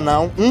take cover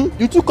now.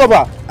 You took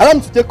cover. Allow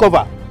me to take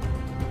cover.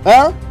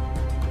 Huh?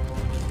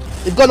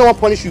 If God don't want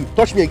to punish you,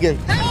 touch me again.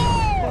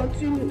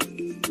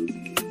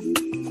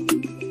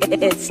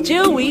 It's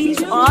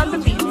Chewies on the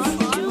beat.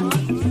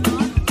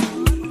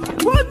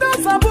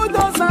 It's a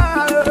bulldozer.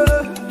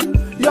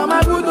 You're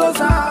my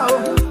bulldozer.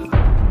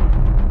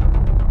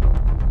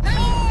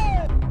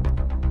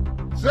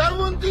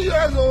 70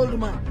 years old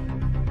man.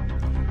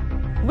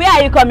 Where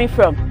are you coming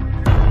from?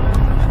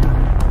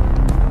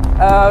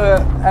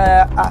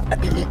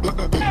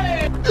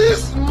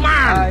 This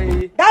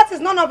man. That is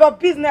none of your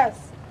business.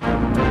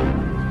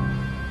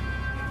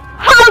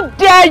 How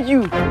dare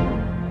you?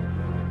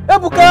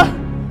 Ebuka!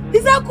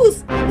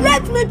 Izakus,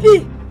 let me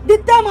be.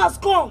 The time has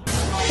come.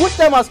 Which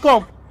time has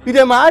come? You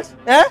dey mad?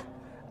 Eh?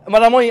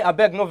 Madam Oyin, I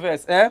beg no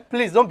verse. Eh?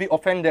 Please don't be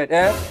offended.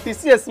 Eh? He's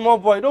still a small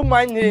boy. Don't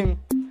mind him.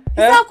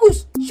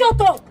 Izakus, shut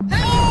up.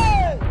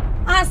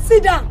 And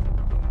sit down.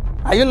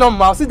 Are you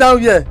normal? Sit down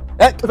here.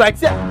 Eh? Right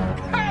here.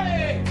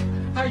 Hey!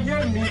 I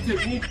hear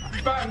me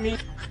by me.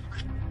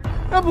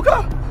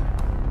 Ebuka!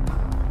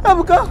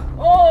 Ebuka!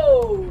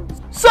 Oh!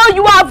 So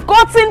you have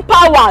gotten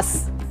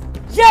powers?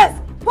 Yes,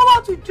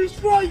 power to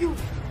destroy you.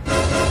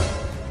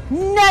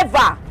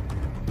 Never.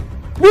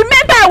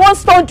 Remember I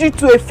once turned you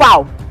to a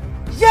fowl.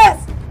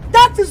 Yes,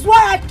 that is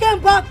why I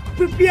came back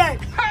prepared.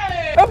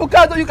 Hey!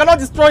 Ebuka, you cannot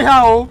destroy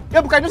her. Oh.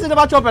 Ebuka, you just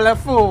never chop a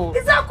left fool.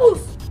 Izakus!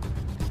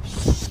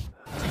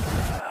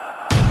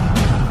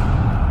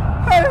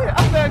 Hey,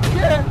 I beg,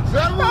 yeah.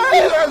 70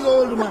 years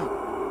old man.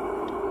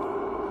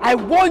 I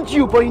warned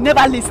you, but you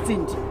never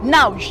listened.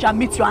 Now you shall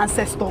meet your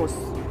ancestors.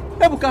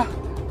 Ebuka,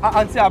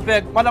 Auntie, I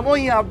beg. Madam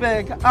Oyin, I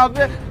beg. I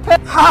beg.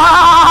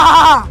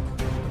 Ha!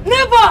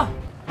 Never!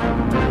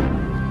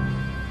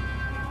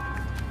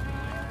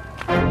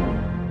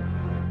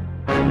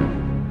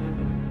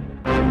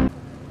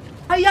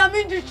 I am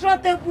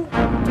indestructible.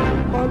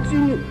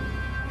 Continue.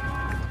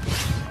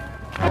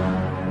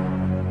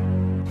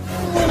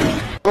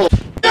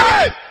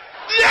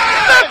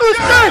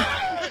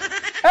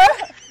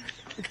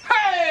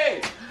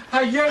 Hey!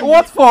 I hear me.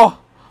 What for?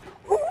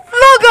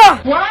 Flog her!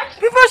 What?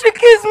 Before she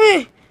kiss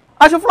me!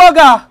 I should flog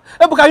her.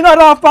 Ebuka, you know I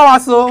don't have power,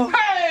 so.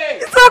 Hey!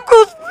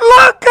 Izakus,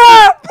 flog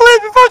her!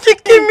 Please, before she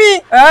kill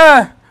me!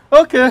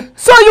 Okay.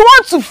 So you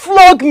want to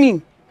flog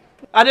me?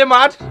 Are they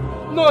mad?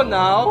 No,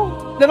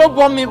 now. They don't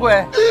bomb me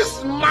where?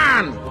 This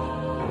man.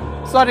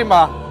 Sorry,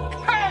 ma.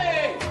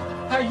 Hey!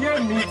 I hear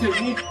me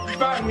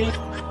by me.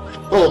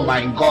 Oh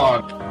my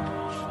God.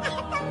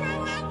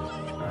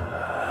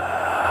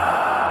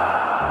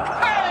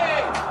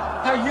 Hey!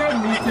 I hear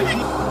me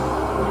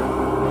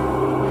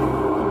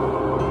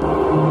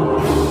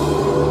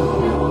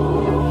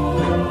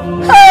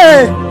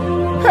Hey!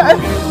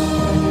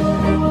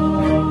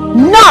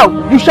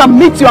 Now you shall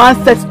meet your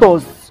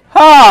ancestors.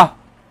 Ha!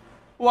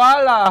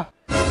 Voila!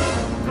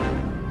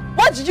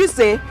 What did you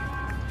say?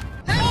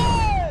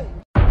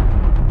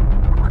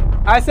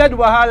 I said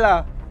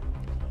wahala.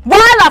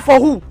 Wahala for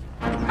who?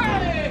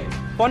 Hey!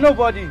 For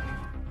nobody.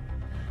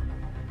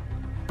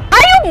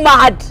 Are you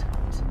mad?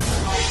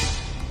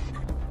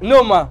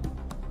 No, ma.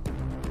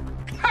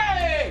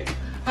 Hey!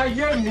 I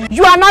hear me.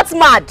 You are not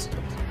mad.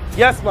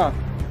 Yes, ma.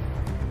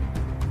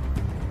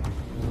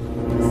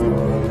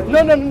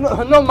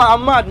 No, ma.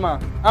 I'm mad, ma.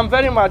 I'm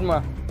very mad,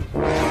 ma.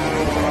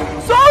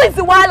 So who is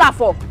the wahala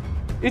for?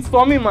 It's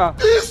for me, ma.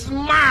 This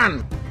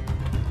man.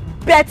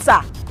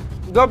 Better.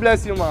 God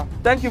bless you, ma.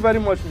 Thank you very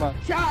much, ma.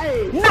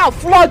 Now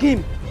flog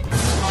him.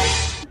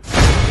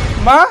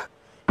 Ma?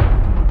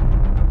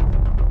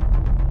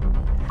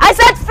 I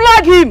said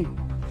flog him.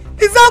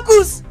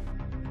 Izakus!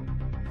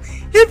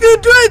 If you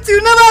do it,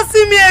 you'll never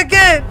see me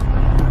again!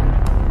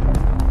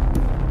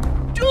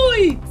 Do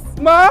it.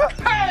 Ma?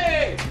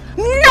 Hey!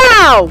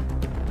 Now!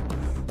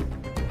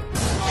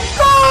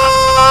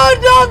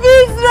 God of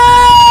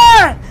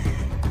Israel!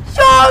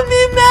 Show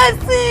me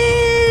mercy!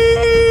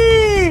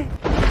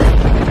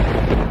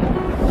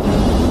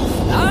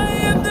 I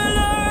am the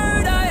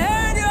Lord, I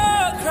heard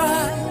your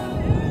cry.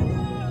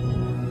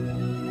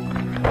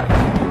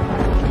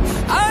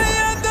 I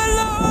am the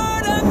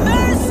Lord, I'm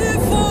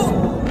merciful.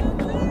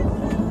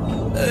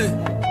 Hey.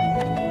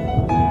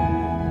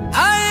 I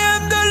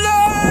am the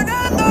Lord,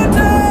 I'm not a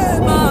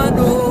man.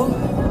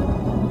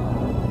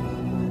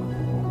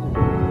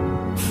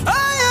 I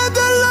am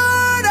the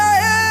Lord, I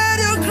heard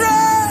your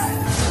cry.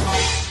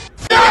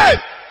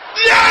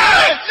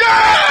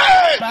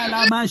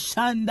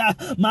 Balamashanda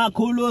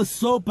makulo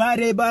sopa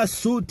reba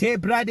sute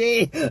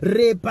brade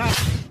repa.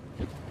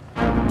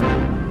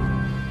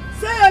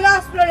 Say your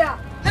last prayer.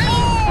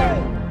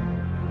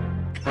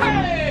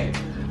 Hey!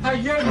 I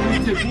hear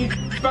me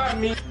by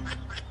me.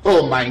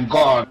 Oh my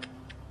God.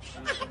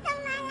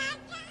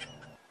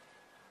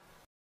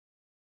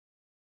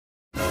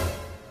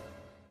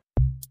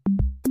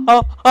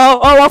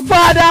 Our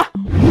Father,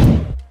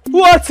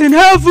 who art in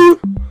heaven,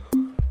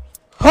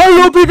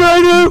 hallowed be thy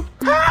name.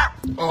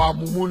 Our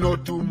mumu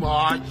not too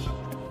much.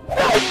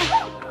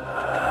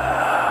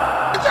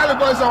 Charlie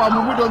boy say our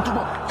mumu don't too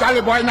much.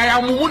 Charlie boy, now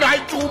your mumu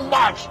not too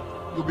much.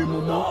 You be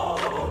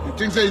mumu. You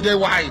think say they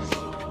wise?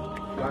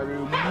 You are a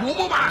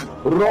mumu man.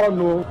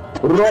 Rono.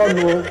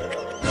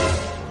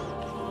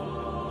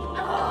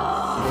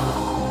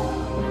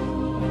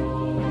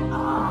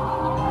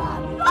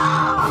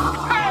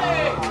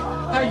 Hey!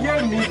 I hear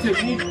me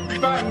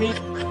by me.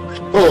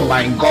 Oh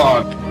my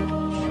God.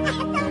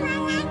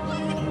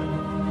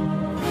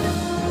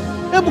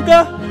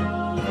 Ebuka,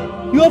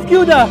 you have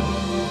killed her.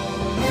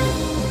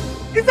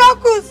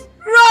 Izakus,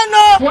 run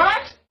up!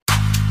 What?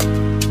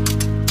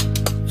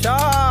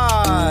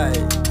 Chai!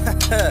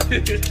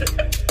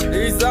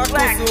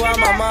 Izakus wa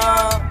mama.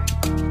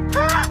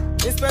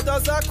 Inspector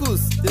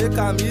Zakus, take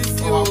am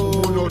easy o.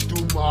 Not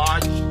too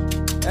much.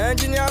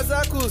 Engineer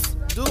Zakus,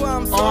 do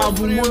am so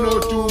free o.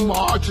 Not too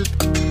much.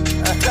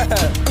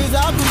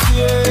 Izakus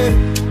ye.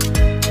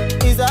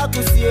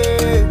 Izakus ye.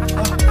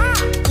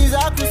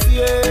 Izakus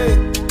ye.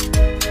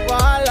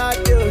 Wahala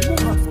dey.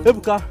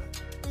 Ebuka,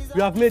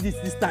 you have made it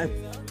this time.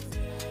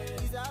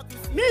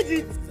 Made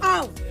it?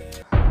 How?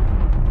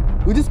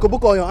 With this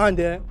koboko on your hand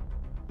there,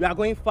 we are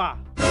going far.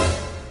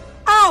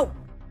 How?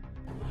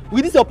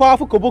 With this your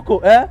powerful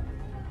koboko,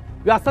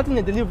 we are starting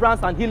a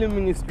deliverance and healing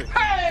ministry.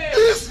 Hey!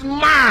 This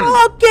man!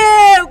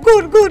 Okay,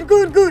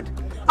 good.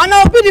 And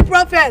I'll be the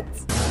prophet.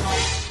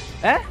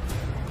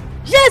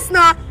 Yes,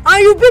 now,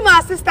 and you'll be my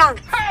assistant.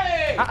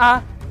 Hey!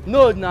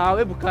 No, now,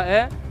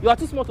 Ebuka, you are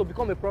too small to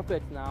become a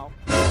prophet now.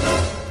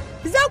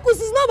 Izakus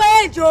is not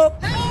by age, oh.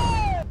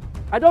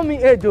 I don't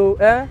mean age,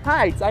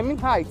 height. I mean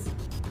height.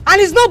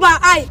 And it's not by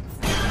height.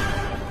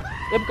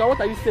 Ebuka, what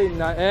are you saying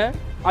now,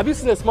 Have you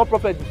seen a small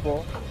prophet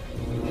before?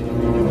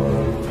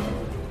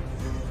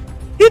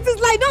 It is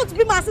like that to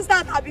be my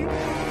assistant, Abi.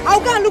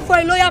 I'll go and look for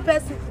a loyal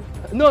person.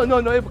 No,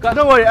 Ebuka,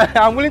 don't worry.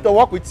 I'm willing to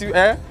work with you,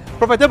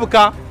 Prophet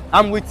Ebuka,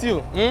 I'm with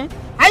you.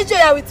 Are you sure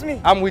you're with me?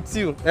 I'm with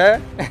you,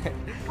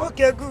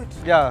 Okay, good.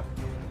 Yeah.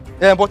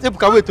 But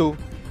Ebuka, wait,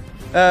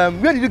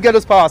 where did you get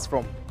those powers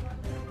from?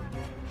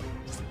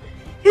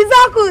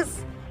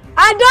 Izakus,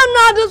 I don't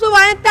know how those people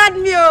entered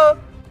me, oh.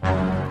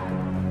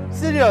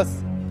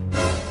 Serious?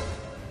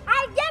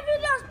 I gave you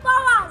those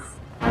powers.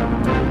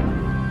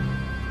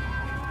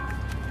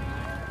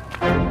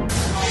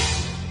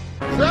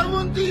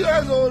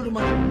 Years old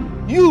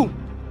man. You?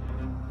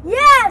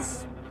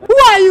 Yes. Who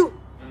are you?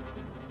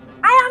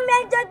 I am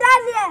Major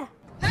Daniel.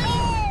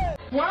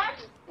 What?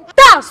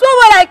 Ta,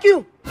 someone like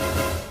you.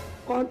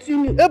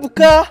 Continue.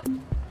 Ebuka.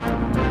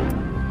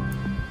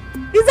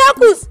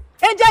 Izakus,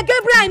 Angel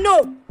Gabriel I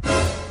know.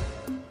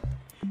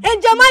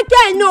 Angel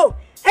Michael I know.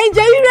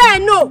 Angel Ure I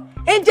know.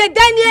 Angel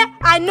Daniel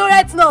I know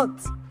it not.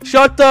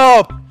 Shut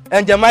up.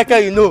 Angel Michael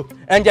you know.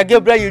 Angel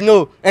Gabriel you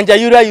know. Angel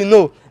Ure you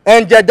know.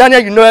 Angel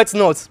Daniel you know it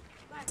not.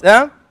 You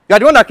are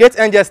the one that creates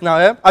angels now,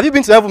 Have you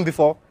been to heaven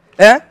before?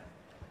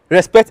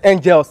 Respect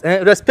angels,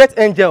 Respect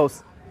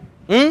angels.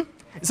 So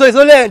it's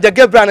only Angel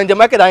Gabriel and Angel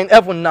Michael that are in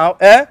heaven now,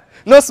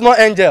 No small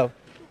angel.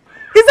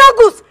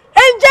 Izakus,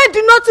 angels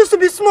do not used to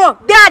be small.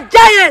 They are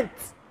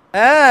giants.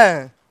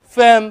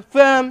 Firm.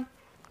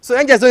 So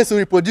angels don't used to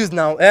reproduce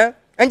now,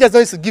 Angels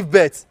don't used to give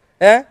birth,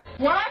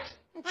 What?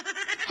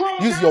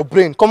 Use your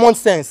brain, common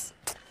sense.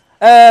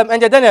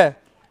 Angel Daniel,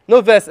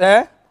 no verse,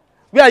 Where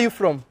are you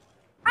from?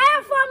 I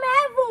am from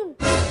heaven.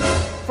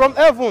 From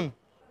heaven?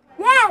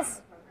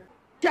 Yes.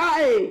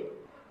 Chai.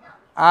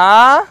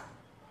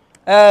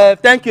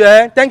 Thank you,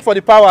 Thank you for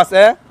the powers,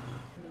 Bye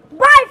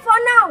for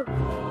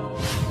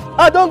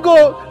now. Don't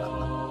go.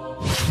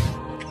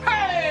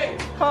 Hey.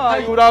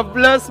 You would have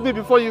blessed me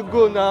before you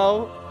go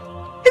now.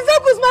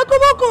 Izakus, my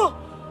koboko.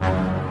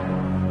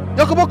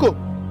 Your koboko?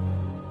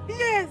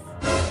 Yes.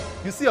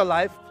 You see your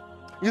life?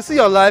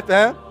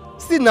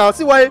 See now,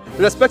 see why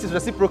respect is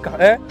reciprocal,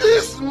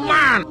 This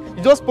man!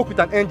 You just spoke with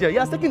an angel. He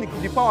has taken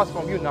the powers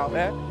from you now,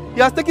 He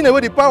has taken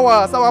away the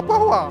powers, our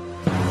power.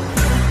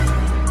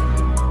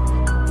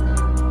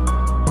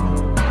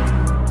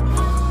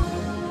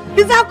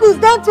 Izakus,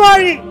 don't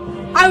worry.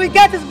 I will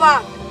get his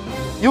back.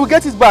 You will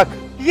get his back?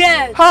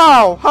 Yes.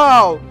 How?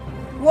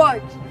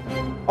 What?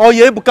 Oh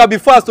yeah, Ebuka, be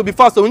fast. We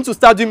need to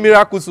start doing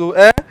miracles, You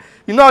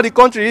know how the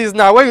country is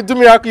now. When you do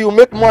miracle, you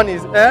make money,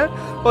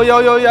 Oh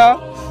yeah.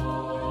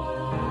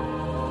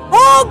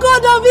 Oh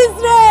God of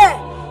Israel,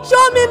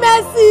 show me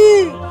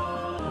mercy.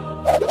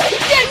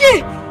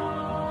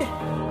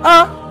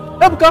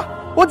 Ebuka,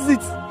 what is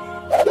it?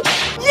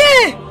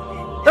 Yeah.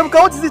 Ebuka,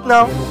 what is it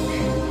now?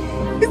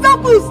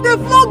 Izakus, they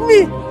flog me.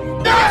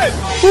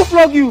 Who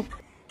flogged you?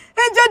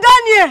 Angel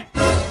Daniel.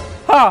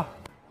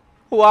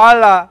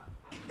 Wahala.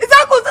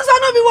 Izakus, this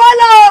will not be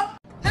wahala.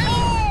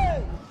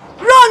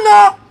 Run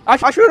now. I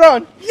should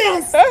run.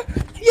 Yes.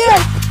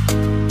 Yes.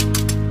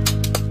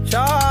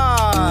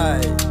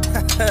 Chai.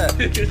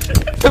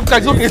 Ebuka,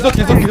 it's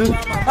okay.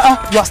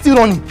 You are still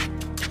running.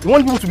 You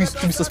want people to be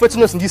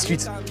suspecting us in this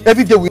street.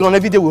 Every day we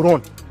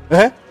run.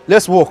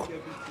 Let's walk.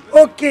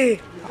 Okay.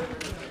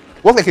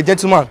 Walk like a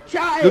gentleman.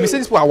 You'll be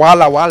saying this for a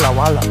wahala.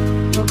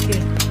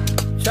 Okay.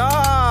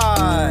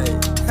 Chai.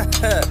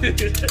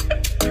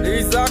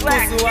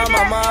 Izakus wa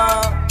mama.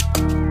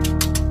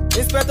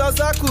 Inspector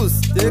Zakus,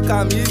 take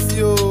am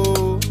easy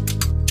o.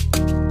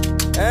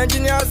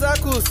 Engineer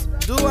Zakus,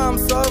 do am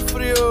so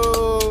free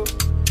o.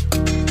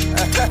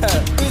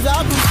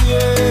 Izakus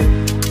ye.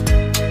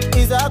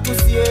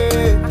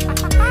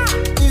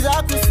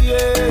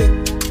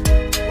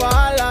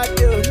 Wahala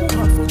dey.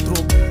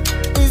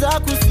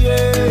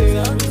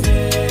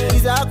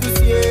 Izakus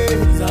ye.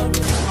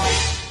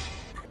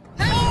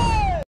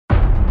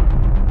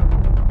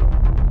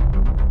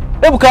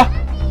 Ebuka,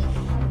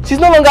 she's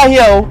no longer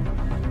here. Oh.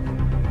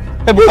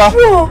 Ebuka,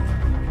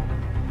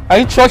 are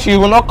you sure she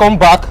will not come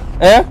back?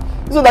 Eh?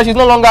 So that she's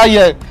no longer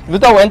here.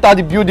 Later we enter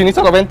the building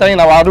instead of entering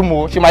our room.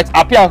 Oh. She might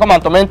appear and come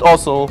and torment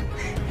us. Oh.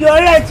 You're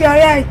right, you're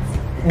right.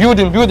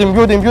 Building.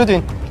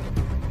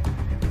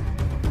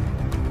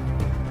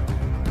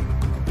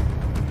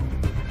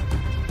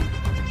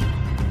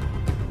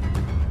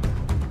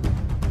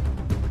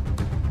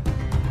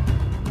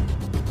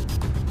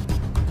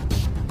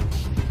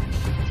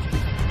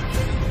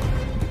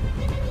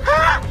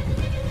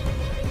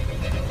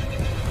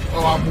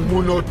 Our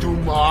mumu not too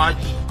much.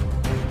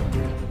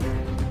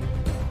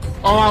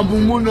 Our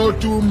mumu not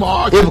too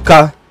much.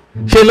 Ebuka,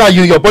 hey, now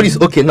your body is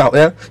okay now.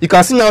 Eh? You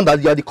can see now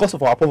that you are the cause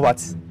of our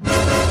poverty.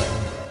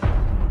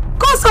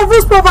 Cause of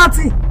whose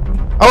poverty?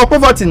 Our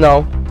poverty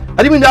now.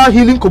 And even that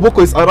healing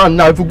Koboko is around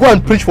now. If you go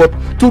and preach for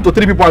 2 to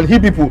 3 people and heal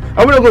people,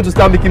 are we not going to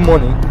start making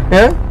money?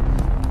 Eh?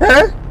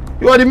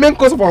 You are the main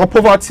cause of our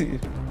poverty.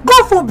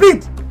 God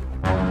forbid.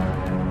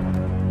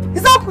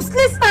 Izah,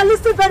 listen and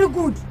listen very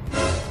good.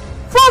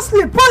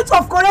 Firstly, point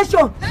of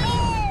correction.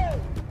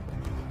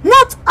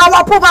 Not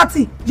our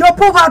poverty, your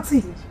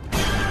poverty. 2,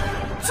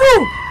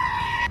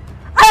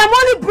 I am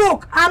only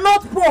broke and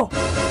not poor.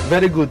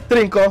 Very good.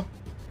 3, Nko.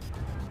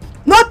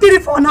 Not 3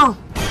 for now.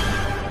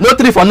 No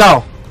 3 for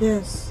now.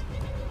 Yes.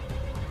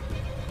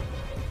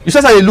 You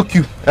said I look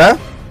you, eh?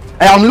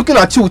 I am looking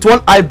at you with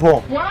one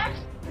eyeball. What?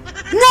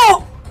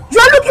 No, you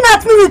are looking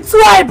at me with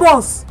 2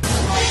 eyeballs.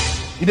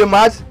 You dey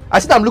mad? I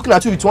said I'm looking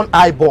at you with one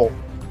eyeball.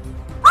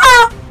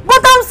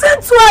 But I'm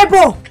seeing 2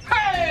 eyeballs.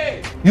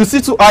 Hey! You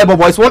see 2 eyeballs,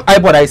 but it's one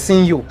eyeball that is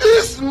seeing you.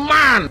 This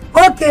man!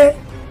 Okay.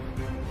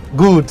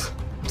 Good.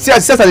 See, I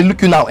said I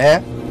look you now,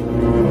 eh?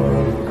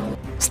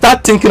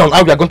 Start thinking on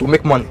how we are going to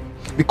make money.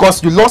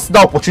 Because you lost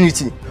that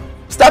opportunity.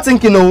 Start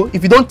thinking, oh,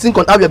 if you don't think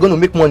on how we are going to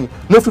make money,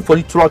 no food for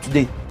you throughout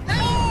today.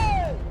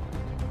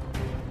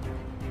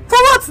 For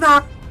what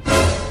now?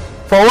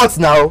 For what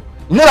now?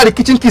 You know that the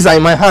kitchen keys are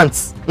in my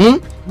hands.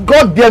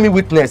 God bear me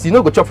witness. You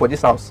know go chop for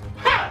this house.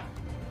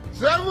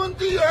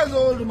 70 years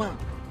old man.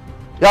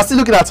 You are still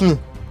looking at me.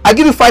 I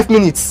give you 5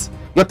 minutes.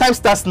 Your time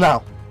starts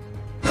now.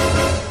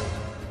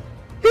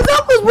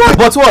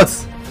 But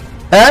what?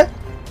 Eh?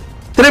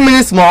 3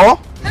 minutes more?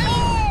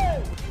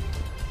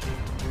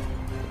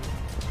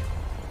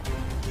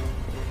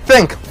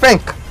 Think.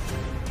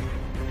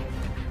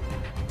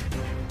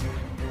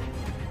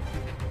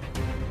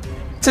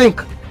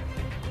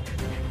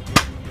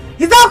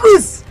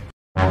 Izah,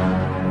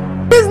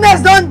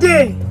 business don't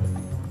day.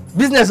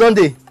 Business don't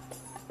day.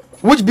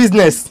 Which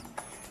business?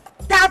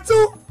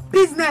 Tattoo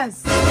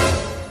business.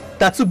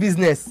 Tattoo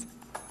business?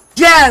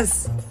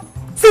 Yes.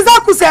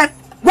 Izah said,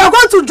 we are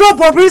going to drop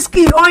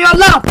Bobrisky on your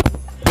lap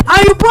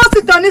and you post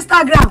it on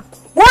Instagram.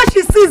 Once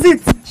she sees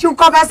it, she will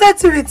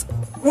compensate you with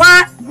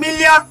 1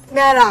 million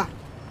naira.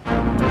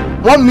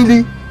 1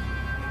 million?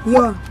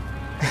 Yeah.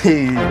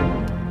 Hey,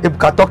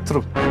 Ebuka, talk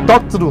through.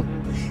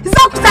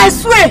 Izah, I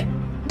swear,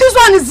 this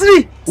one is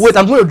real. Wait,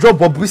 I'm going to drop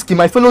Bobrisky,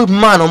 my fellow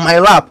man, on my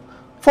lap.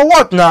 For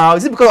what now?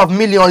 Is it because of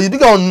millions? Is it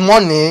because of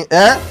money?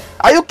 Eh?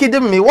 Are you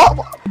kidding me? What?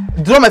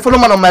 Drop my fellow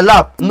man on my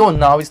lap? No,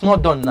 now it's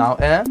not done now.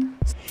 Eh?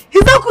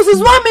 Izah,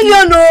 it's 1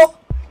 million, no.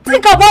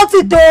 Think about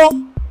it, though.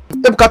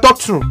 Ebuka, talk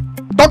true.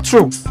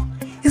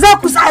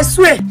 Izah, I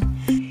swear.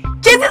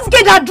 Jesus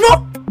get that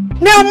drop.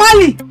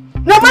 Normally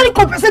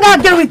compensate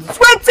that girl with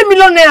 20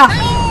 million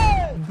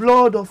naira.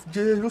 Blood of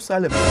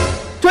Jerusalem.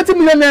 20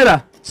 million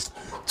naira.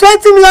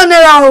 20 million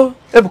naira. Oh.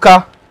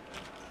 Ebuka,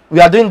 we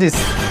are doing this.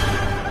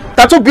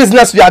 Tattoo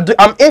business, we are doing.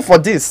 I'm in for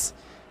this.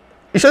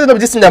 You shouldn't know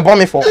this thing they bought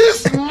me for.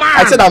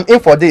 I said I'm in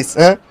for this.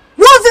 Eh?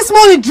 Once this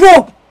money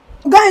drop,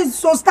 guys,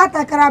 so start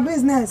Akara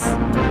business.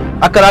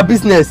 Akara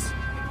business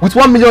with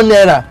 1 million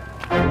naira.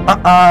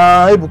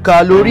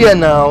 Ebuka, Lorie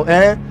now,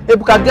 eh?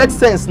 Ebuka, get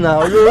sense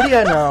now,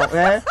 Lorie now,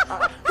 eh?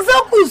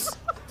 Zakus,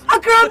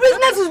 Akara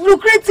business is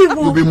lucrative.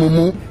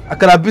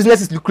 Akara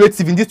business is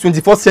lucrative in this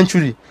 21st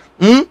century.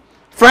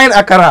 Frying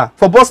akara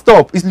for bus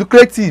stop is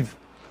lucrative.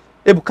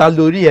 Ebuka,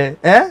 Lorie,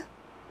 eh?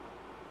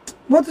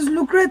 What is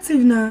lucrative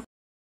now?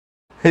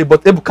 Hey,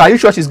 but Ebuka, are you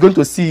sure she's going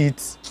to see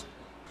it?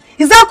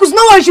 Zakus,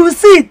 no one she will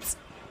see it.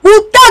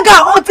 We'll tag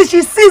her until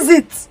she sees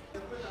it.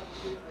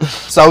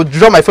 So I'll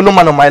draw my fellow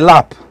man on my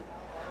lap.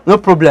 No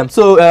problem.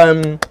 So, where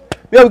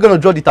are we going to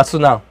draw the tattoo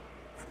now?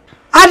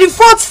 At the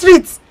 4th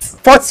Street.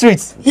 4th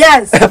Street?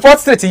 Yes. 4th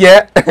Street,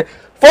 yeah.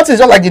 4th is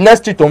just like the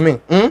next street to me.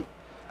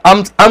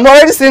 I'm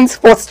already seeing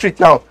 4th Street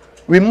now.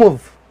 We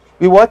move.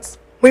 We what?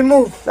 We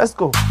move. Let's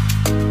go.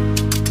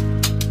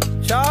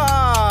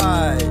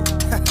 Chai.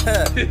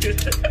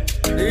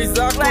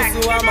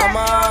 Izakus wa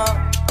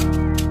mama.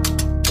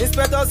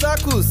 Inspector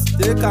Zakus,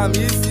 take am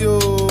easy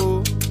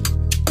o.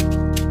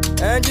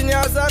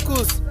 Engineer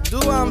Zakus, do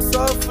am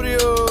so free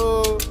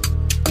o.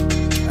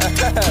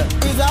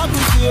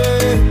 Izakus ye.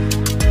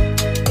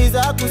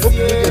 Izakus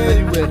ye.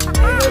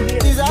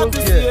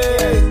 Izakus ye.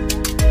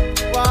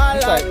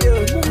 Wahala yo.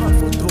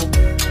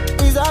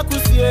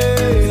 Izakus ye.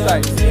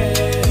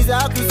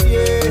 Izakus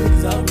ye.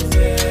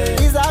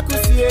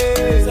 Izakus ye.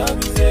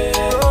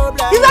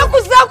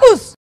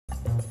 Izakus!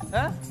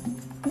 Huh?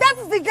 That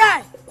is the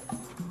guy.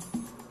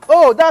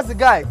 Oh, that's the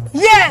guy.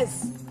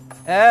 Yes.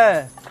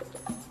 Eh.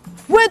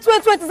 Wait,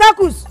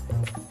 Izakus.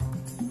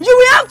 You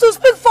will have to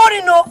speak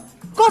foreign, no?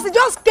 Because he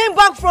just came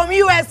back from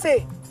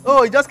USA.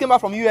 Oh, he just came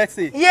back from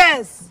USA?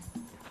 Yes.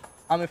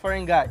 I'm a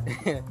foreign guy.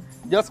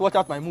 Just watch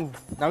out my move.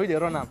 Now we dey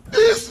run am.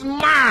 This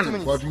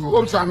man! But you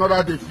hope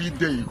another defeat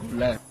day you could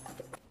learn.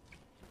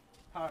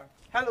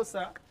 Hello,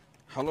 sir.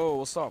 Hello,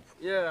 what's up?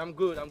 Yeah, I'm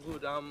good. I'm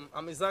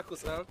Izakus,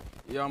 sir.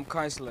 Yeah, I'm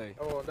Kaisley.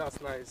 Oh, that's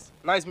nice.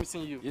 Nice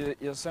meeting you. Yeah,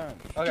 yes, sir.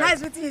 Okay.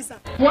 Nice meeting you, sir.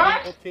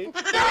 What? Okay.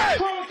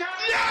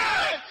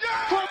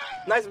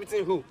 Nice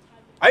meeting who?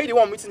 Are you the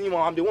one meeting him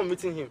or I'm the one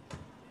meeting him?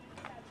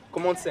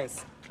 Common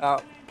sense.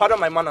 Pardon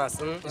my manners.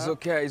 It's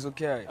okay, it's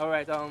okay. All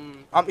right,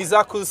 I'm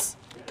Izakus,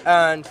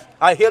 and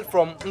I hail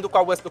from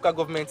Ndukwa West Local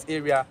Government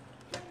Area,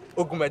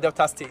 Ogume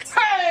Delta State.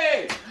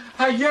 Hey!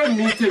 I am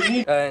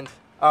meeting. And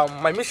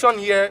my mission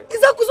here...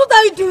 Izakus, what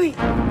are you doing?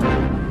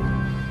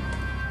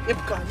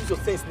 Ebuka, use your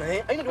sense now,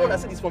 eh? Are you not the one that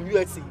said he's from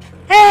USA?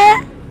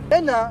 Eh?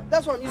 Then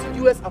that's why I'm using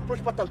US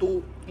approach pattern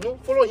to,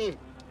 follow him.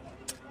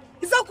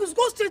 Izakus,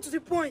 go straight to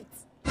the point.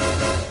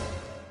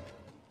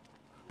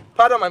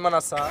 Pardon my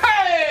manners, sir.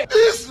 Hey!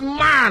 This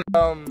man!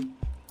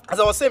 As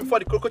I was saying before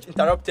the cockroach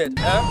interrupted,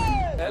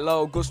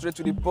 Hello, go straight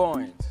to the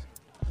point.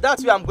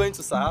 That's where I'm going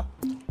to, sir.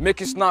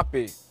 Make it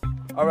snappy.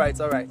 All right.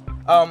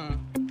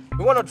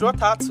 We want to draw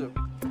tattoo.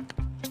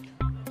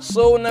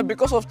 So now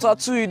because of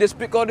tattoo, they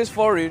speak all this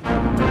foreign.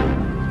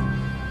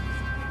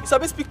 You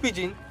sabi speak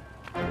pidgin?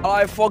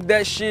 I fuck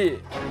that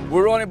shit. We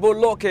run about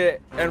local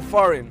and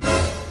foreign.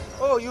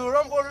 Oh, you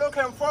run go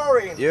local and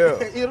foreign? Yeah.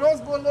 You run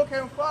go local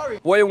and foreign?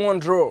 What you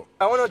want to draw?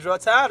 I want to draw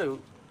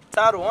tattoo.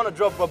 I want to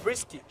draw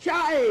Bobrisky.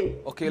 Chai!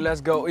 Okay,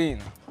 let's go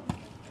in.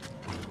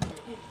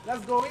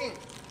 Let's go in.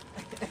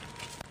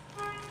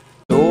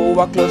 Though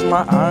I close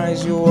my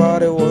eyes, you are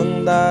the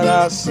one that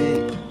I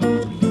see.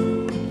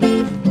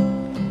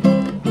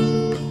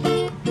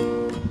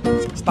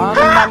 Standing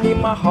by me,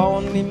 my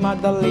honey,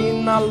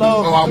 Madalena,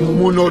 love Oh,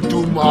 Mumu not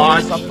too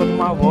much. Suffer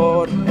my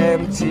world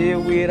empty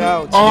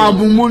without you. Oh,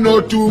 Mumu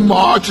not too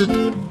much.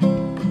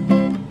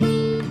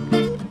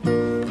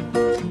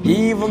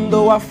 Even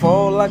though I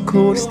fall, I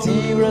could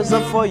still rise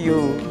up for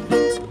you.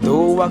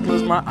 Though I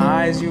close my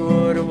eyes, you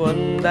are the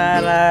one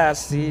that I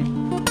see.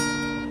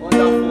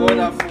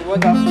 Wonderful.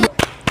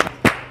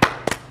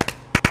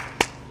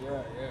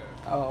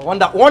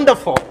 Yeah.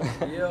 Wonderful.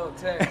 Yo,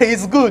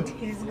 It's good.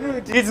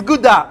 It's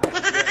good that.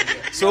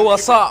 So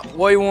what's up?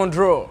 What you want to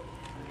draw?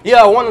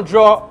 Yeah, I want to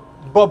draw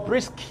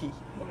Bobrisky.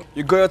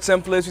 You got your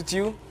template with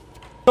you?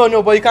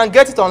 No, but you can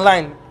get it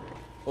online.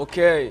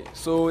 Okay,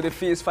 so the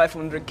fee is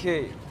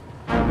 500k.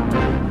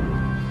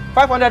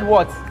 500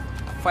 what?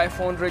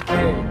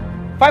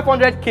 500k.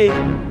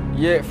 500k?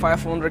 Yeah,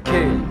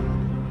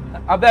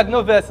 500k. I beg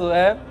no vessel,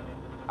 eh?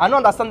 I don't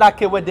understand that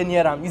K where they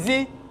near him. Is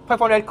it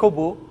 500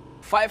 kobo?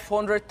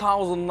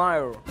 500,000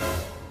 naira.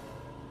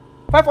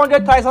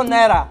 500,000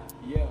 naira?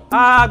 Yeah.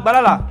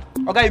 Balala.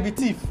 Okay, you be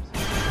thief.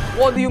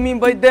 What do you mean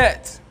by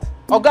that?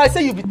 Okay, I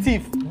say you be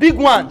thief. Big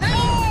one.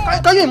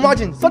 Can you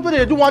imagine? Somebody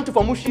they do 1 2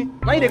 for Mushi.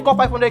 Now they call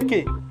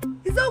 500k.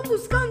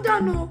 Izakus, calm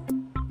down, no.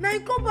 Now you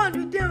come back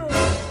with them.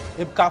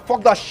 Ebuka,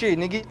 fuck that shit,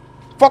 nigga.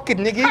 Fuck it,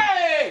 nigga.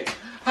 Hey!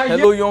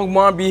 Hello, young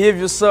man, behave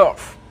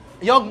yourself.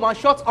 Young man,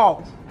 shut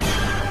up.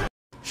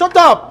 Shut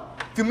up.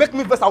 If you make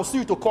me vex, I'll sue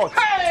you to court.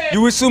 Hey!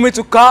 You will sue me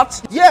to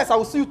court? Yes, I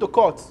will sue you to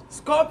court.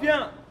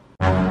 Scorpion.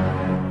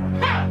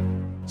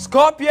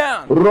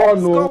 Scorpion.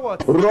 Run.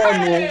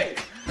 Hey!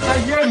 I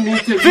am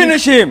meeting.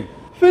 Finish him.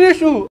 Finish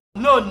who?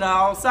 No,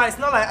 now, sir, it's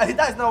not like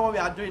that. Is not what we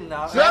are doing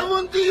now.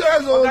 70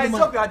 years old. Okay, man.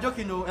 stop. You are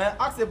joking, no.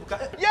 Ask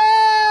Ebuka.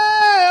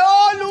 Yeah,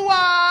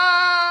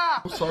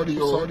 Oluwa.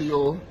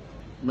 Sorry,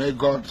 May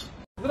God.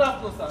 Good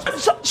afternoon,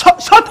 sir.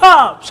 Shut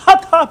up!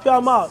 Shut up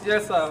your mouth!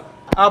 Yes, sir.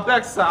 I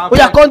beg, sir. Oh,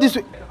 yeah, come this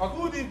way.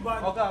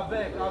 Okay, I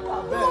beg.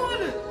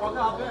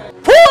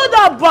 Pull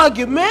that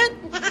bag, man!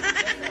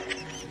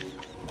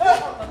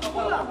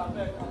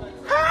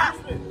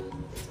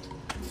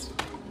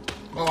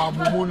 Oh,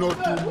 Mumu not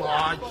too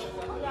much.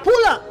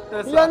 Pull up!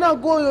 Yes, You are now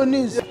go on your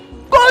knees.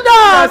 Go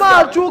down! Yes,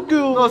 I'll sir. choke you!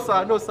 No, sir.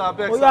 I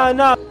beg, Oh, sir. yeah,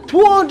 now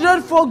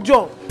 200 folk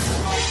jump.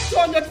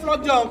 200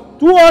 frog jump.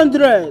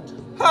 200.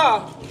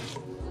 Ha!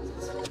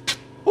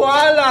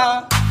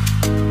 Voila!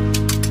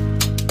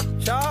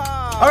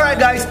 Alright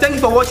guys, thank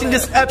you for watching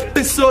this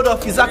episode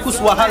of Izakus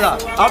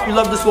Wahala. I hope you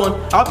love this one.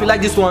 I hope you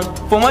like this one.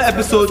 For more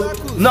episodes,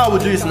 now we'll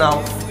do this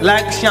now.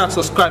 Like, share and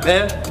subscribe,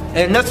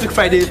 And next week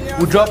Friday,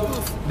 we'll drop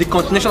the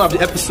continuation of the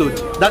episode.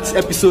 That's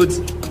episode,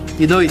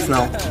 you know it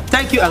now.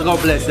 Thank you and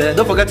God bless.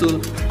 Don't forget to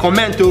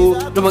comment,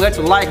 don't forget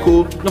to like,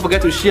 don't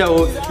forget to share.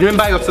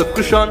 Remember your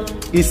subscription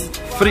is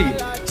free.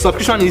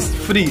 Subscription is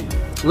free.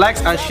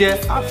 Likes and share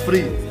are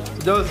free.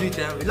 Those with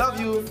them. We love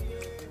you.